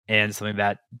 and something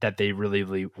that they really,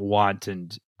 really want,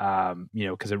 and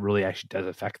because it really actually does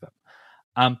affect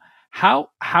them.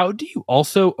 How do you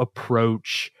also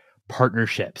approach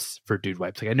partnerships for Dude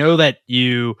Wipes? Like, I know that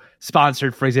you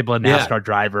sponsored, for example, a NASCAR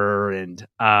driver and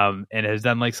has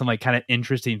done like some like kind of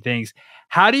interesting things.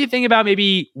 How do you think about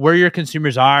maybe where your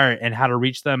consumers are and how to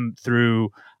reach them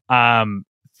through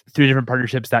different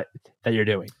partnerships that you're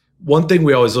doing? One thing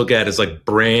we always look at is like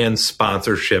brand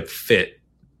sponsorship fit.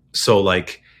 So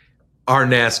like our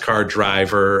NASCAR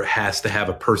driver has to have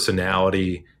a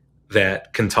personality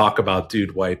that can talk about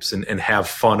Dude Wipes and have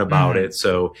fun about it.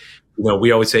 So,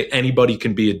 we always say anybody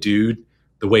can be a dude.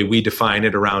 The way we define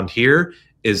it around here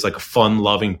is like a fun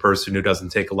loving person who doesn't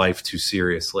take life too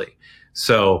seriously.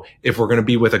 So if we're going to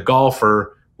be with a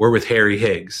golfer, we're with Harry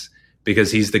Higgs,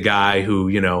 because he's the guy who,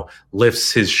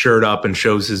 lifts his shirt up and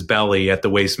shows his belly at the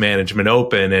Waste Management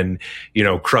Open and,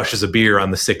 crushes a beer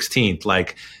on the 16th.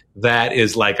 Like, that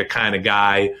is like a kind of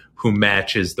guy who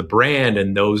matches the brand.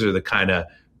 And those are the kind of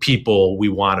people we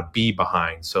want to be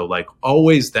behind. So like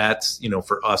always that's,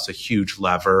 for us, a huge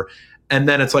lever. And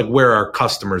then it's like, where are our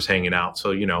customers hanging out?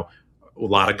 So, a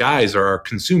lot of guys are our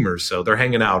consumers, so they're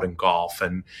hanging out in golf,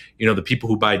 and the people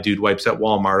who buy dude wipes at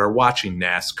Walmart are watching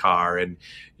NASCAR, and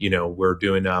we're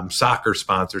doing soccer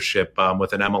sponsorship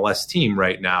with an MLS team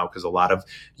right now because a lot of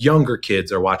younger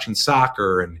kids are watching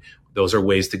soccer, and those are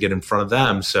ways to get in front of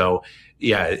them. So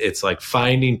yeah, it's like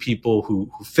finding people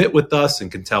who fit with us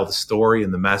and can tell the story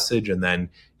and the message, and then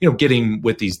getting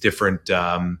with these different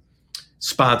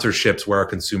sponsorships where our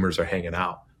consumers are hanging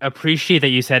out. Appreciate that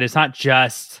you said it's not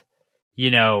just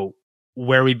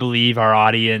where we believe our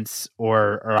audience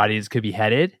or our audience could be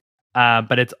headed.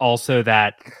 But it's also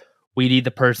that we need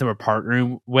the person we're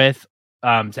partnering with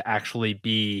to actually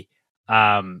be,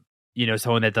 someone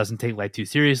that doesn't take life too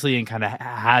seriously and kind of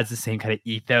has the same kind of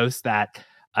ethos that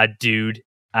a dude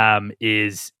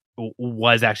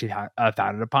was actually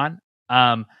founded upon.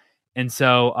 And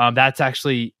so that's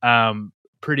actually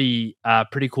pretty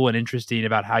cool and interesting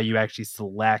about how you actually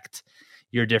select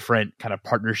your different kind of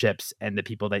partnerships and the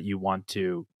people that you want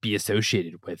to be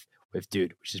associated with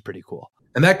Dude, which is pretty cool.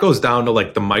 And that goes down to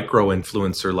like the micro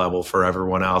influencer level for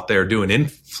everyone out there doing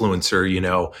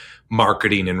influencer,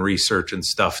 marketing and research and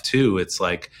stuff too. It's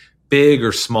like big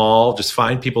or small, just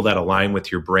find people that align with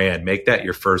your brand, make that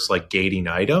your first like gating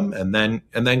item, and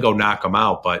then go knock them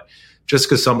out. But just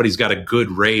because somebody's got a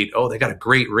good rate, they got a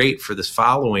great rate for this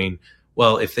following.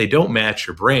 Well, if they don't match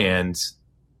your brand,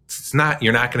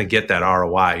 you're not going to get that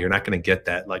ROI. You're not going to get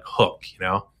that like hook,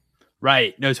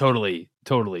 Right. No, totally.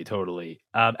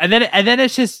 And then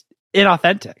it's just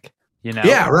inauthentic,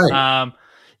 Yeah, right.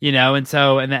 And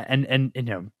so, and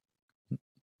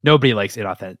nobody likes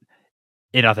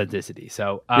inauthenticity.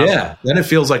 So, yeah, then it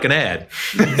feels like an ad.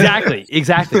 Exactly.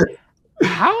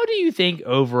 How do you think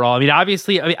overall? I mean,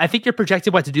 obviously, I think you're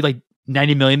projected to do like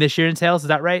 90 million this year in sales. Is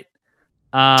that right?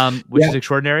 Which is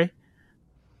extraordinary.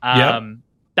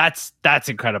 That's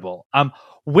incredible.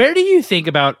 Where do you think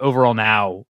about overall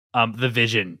now the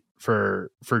vision for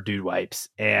Dude Wipes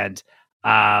and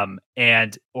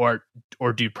or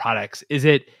Dude products? Is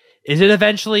it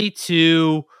eventually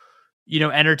to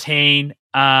entertain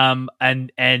and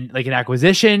like an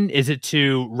acquisition? Is it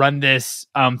to run this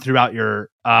throughout your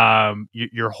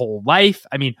whole life?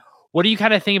 I mean, what do you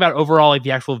kind of think about overall like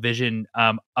the actual vision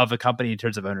of a company in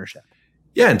terms of ownership?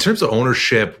 Yeah, in terms of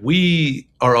ownership, we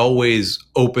are always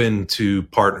open to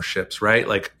partnerships, right?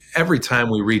 Like every time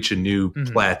we reach a new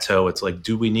plateau, it's like,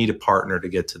 do we need a partner to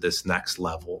get to this next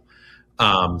level?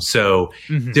 So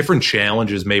different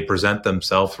challenges may present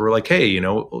themselves. We're like, hey,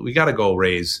 we got to go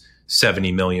raise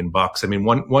 $70 million. I mean,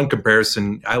 one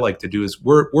comparison I like to do is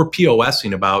we're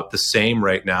POSing about the same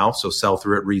right now, so sell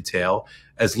through at retail,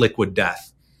 as Liquid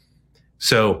Death.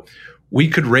 So we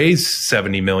could raise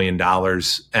 $70 million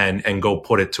and go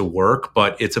put it to work,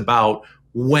 but it's about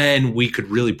when we could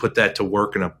really put that to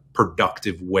work in a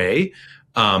productive way.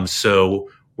 So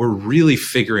we're really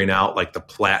figuring out like the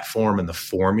platform and the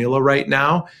formula right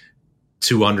now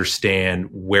to understand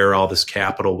where all this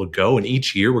capital would go. And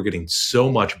each year we're getting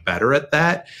so much better at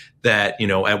that,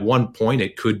 at one point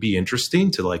it could be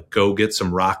interesting to like go get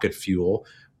some rocket fuel,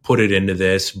 put it into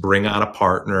this, bring on a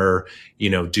partner,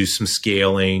 do some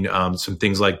scaling, some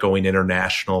things like going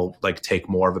international, like take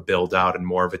more of a build out and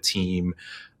more of a team.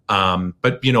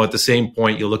 But at the same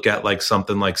point, you look at like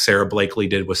something like Sarah Blakely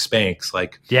did with Spanx,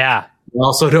 like, yeah, you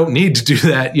also don't need to do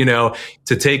that,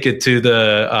 to take it to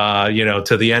the,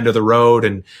 to the end of the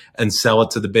road and sell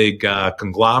it to the big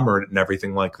conglomerate and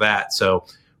everything like that. So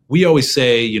we always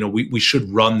say, we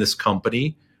should run this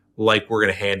company like we're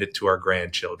going to hand it to our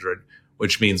grandchildren,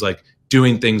 which means like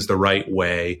doing things the right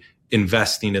way,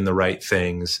 investing in the right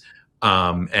things,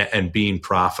 and being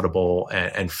profitable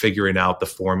and figuring out the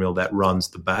formula that runs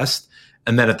the best.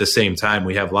 And then at the same time,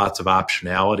 we have lots of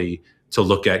optionality to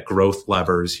look at growth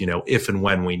levers, if and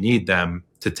when we need them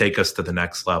to take us to the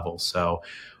next level. So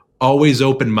always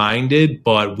open-minded,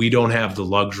 but we don't have the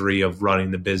luxury of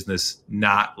running the business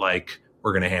not like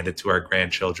we're going to hand it to our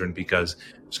grandchildren, because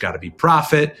there's got to be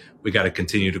profit. We got to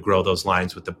continue to grow those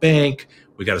lines with the bank.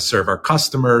 We got to serve our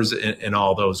customers in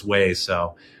all those ways.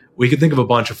 So we could think of a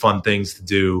bunch of fun things to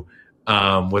do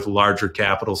with larger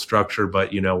capital structure,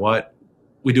 but you know what?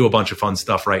 We do a bunch of fun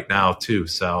stuff right now too.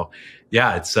 So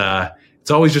yeah, it's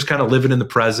always just kind of living in the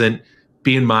present,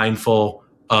 being mindful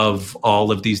of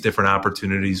all of these different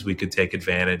opportunities we could take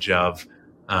advantage of,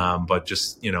 but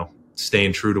just,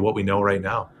 staying true to what we know right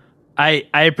now. I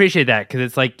appreciate that, because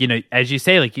it's like, as you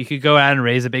say, like you could go out and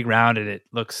raise a big round and it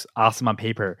looks awesome on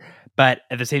paper. But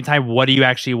at the same time, what do you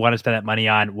actually want to spend that money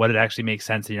on? What it actually makes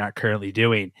sense that you're not currently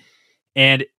doing?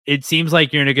 And it seems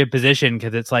like you're in a good position,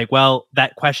 because it's like, well,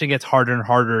 that question gets harder and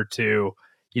harder to,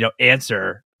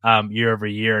 answer year over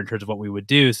year in terms of what we would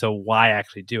do. So why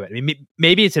actually do it? I mean,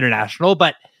 maybe it's international,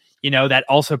 but that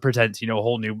also presents a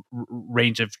whole new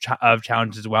range of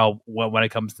challenges as well when it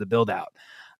comes to the build out.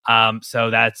 So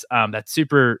that's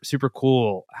super super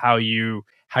cool how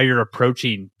you're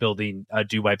approaching building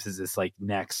Dew Wipes as this like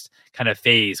next kind of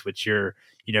phase, which you're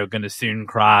going to soon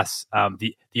cross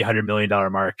the $100 million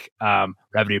mark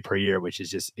revenue per year, which is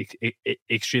just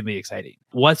extremely exciting.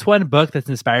 What's one book that's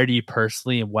inspired you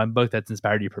personally, and one book that's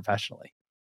inspired you professionally?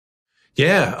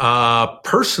 Yeah,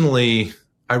 personally,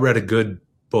 I read a good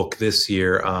book this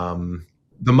year.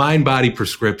 The Mind Body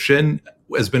Prescription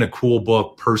has been a cool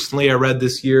book personally I read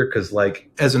this year, because like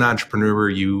as an entrepreneur,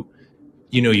 you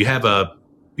have a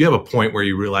point where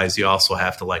you realize you also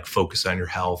have to like focus on your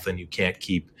health, and you can't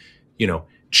keep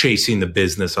chasing the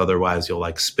business, otherwise you'll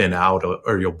like spin out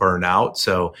or you'll burn out.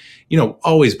 So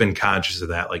always been conscious of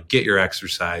that, like get your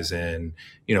exercise in,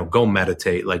 go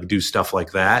meditate, like do stuff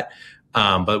like that.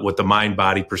 But what the Mind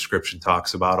Body Prescription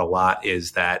talks about a lot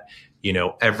is that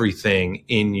everything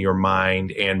in your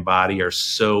mind and body are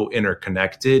so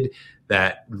interconnected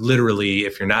that literally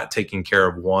if you're not taking care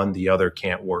of one, the other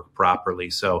can't work properly.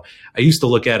 So I used to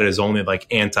look at it as only like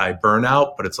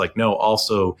anti-burnout, but it's like, no,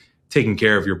 also taking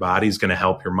care of your body is going to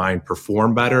help your mind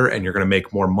perform better, and you're going to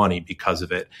make more money because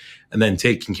of it. And then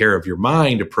taking care of your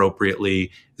mind appropriately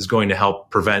is going to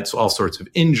help prevent all sorts of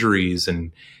injuries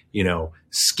and,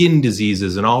 skin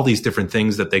diseases and all these different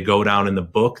things that they go down in the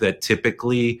book that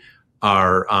typically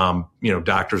are,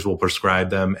 doctors will prescribe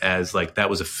them as like that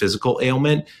was a physical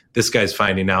ailment. This guy's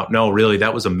finding out, no, really,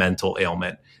 that was a mental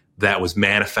ailment that was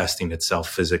manifesting itself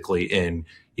physically in,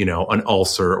 an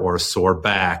ulcer or a sore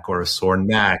back or a sore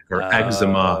neck or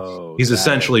eczema. He's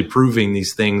essentially proving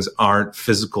these things aren't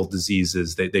physical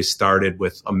diseases. They started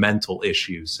with a mental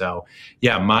issue. So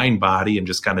yeah, mind, body, and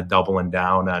just kind of doubling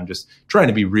down on just trying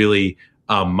to be really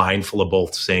mindful of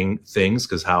both things,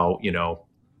 because how,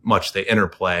 much they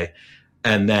interplay.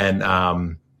 And then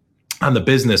on the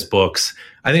business books,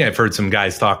 I think I've heard some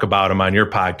guys talk about them on your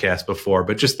podcast before,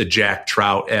 but just the Jack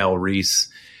Trout, Al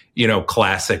Reese,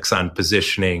 classics on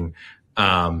positioning.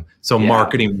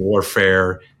 Marketing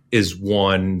Warfare is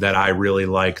one that I really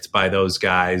liked by those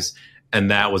guys. And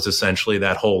that was essentially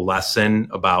that whole lesson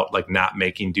about like not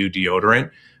making Dew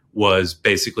deodorant was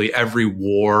basically every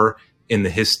war in the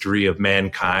history of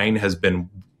mankind has been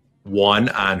won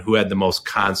on who had the most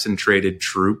concentrated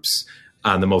troops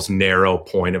on the most narrow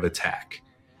point of attack.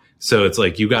 So it's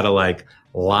like you got to like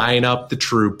line up the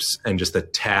troops and just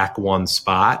attack one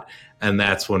spot. And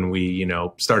that's when we,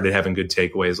 started having good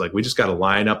takeaways. Like we just got to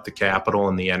line up the capital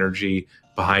and the energy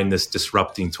behind this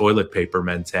disrupting toilet paper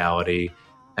mentality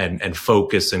and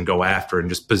focus and go after it and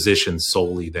just position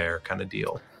solely there kind of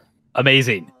deal.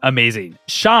 Amazing. Amazing.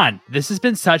 Sean, this has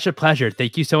been such a pleasure.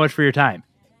 Thank you so much for your time.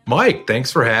 Mike,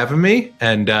 thanks for having me.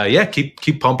 And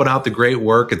keep pumping out the great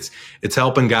work. It's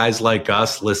helping guys like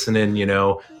us listening,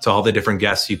 to all the different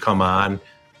guests you come on,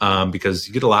 because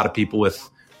you get a lot of people with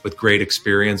great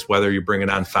experience, whether you're bringing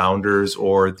on founders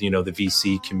or, the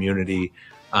VC community.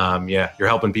 You're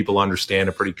helping people understand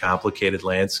a pretty complicated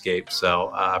landscape. So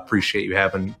I appreciate you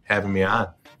having me on.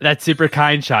 That's super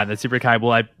kind, Sean. That's super kind.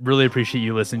 Well, I really appreciate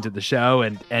you listening to the show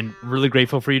and really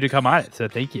grateful for you to come on it. So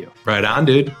thank you. Right on,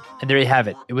 dude. And there you have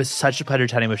it. It was such a pleasure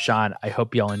chatting with Sean. I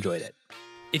hope you all enjoyed it.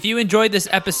 If you enjoyed this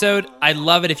episode, I'd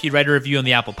love it if you'd write a review on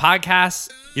the Apple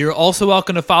Podcasts. You're also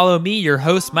welcome to follow me, your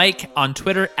host, Mike, on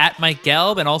Twitter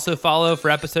 @MikeGelb, and also follow for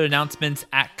episode announcements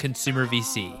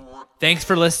 @ConsumerVC. Thanks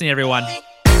for listening, everyone.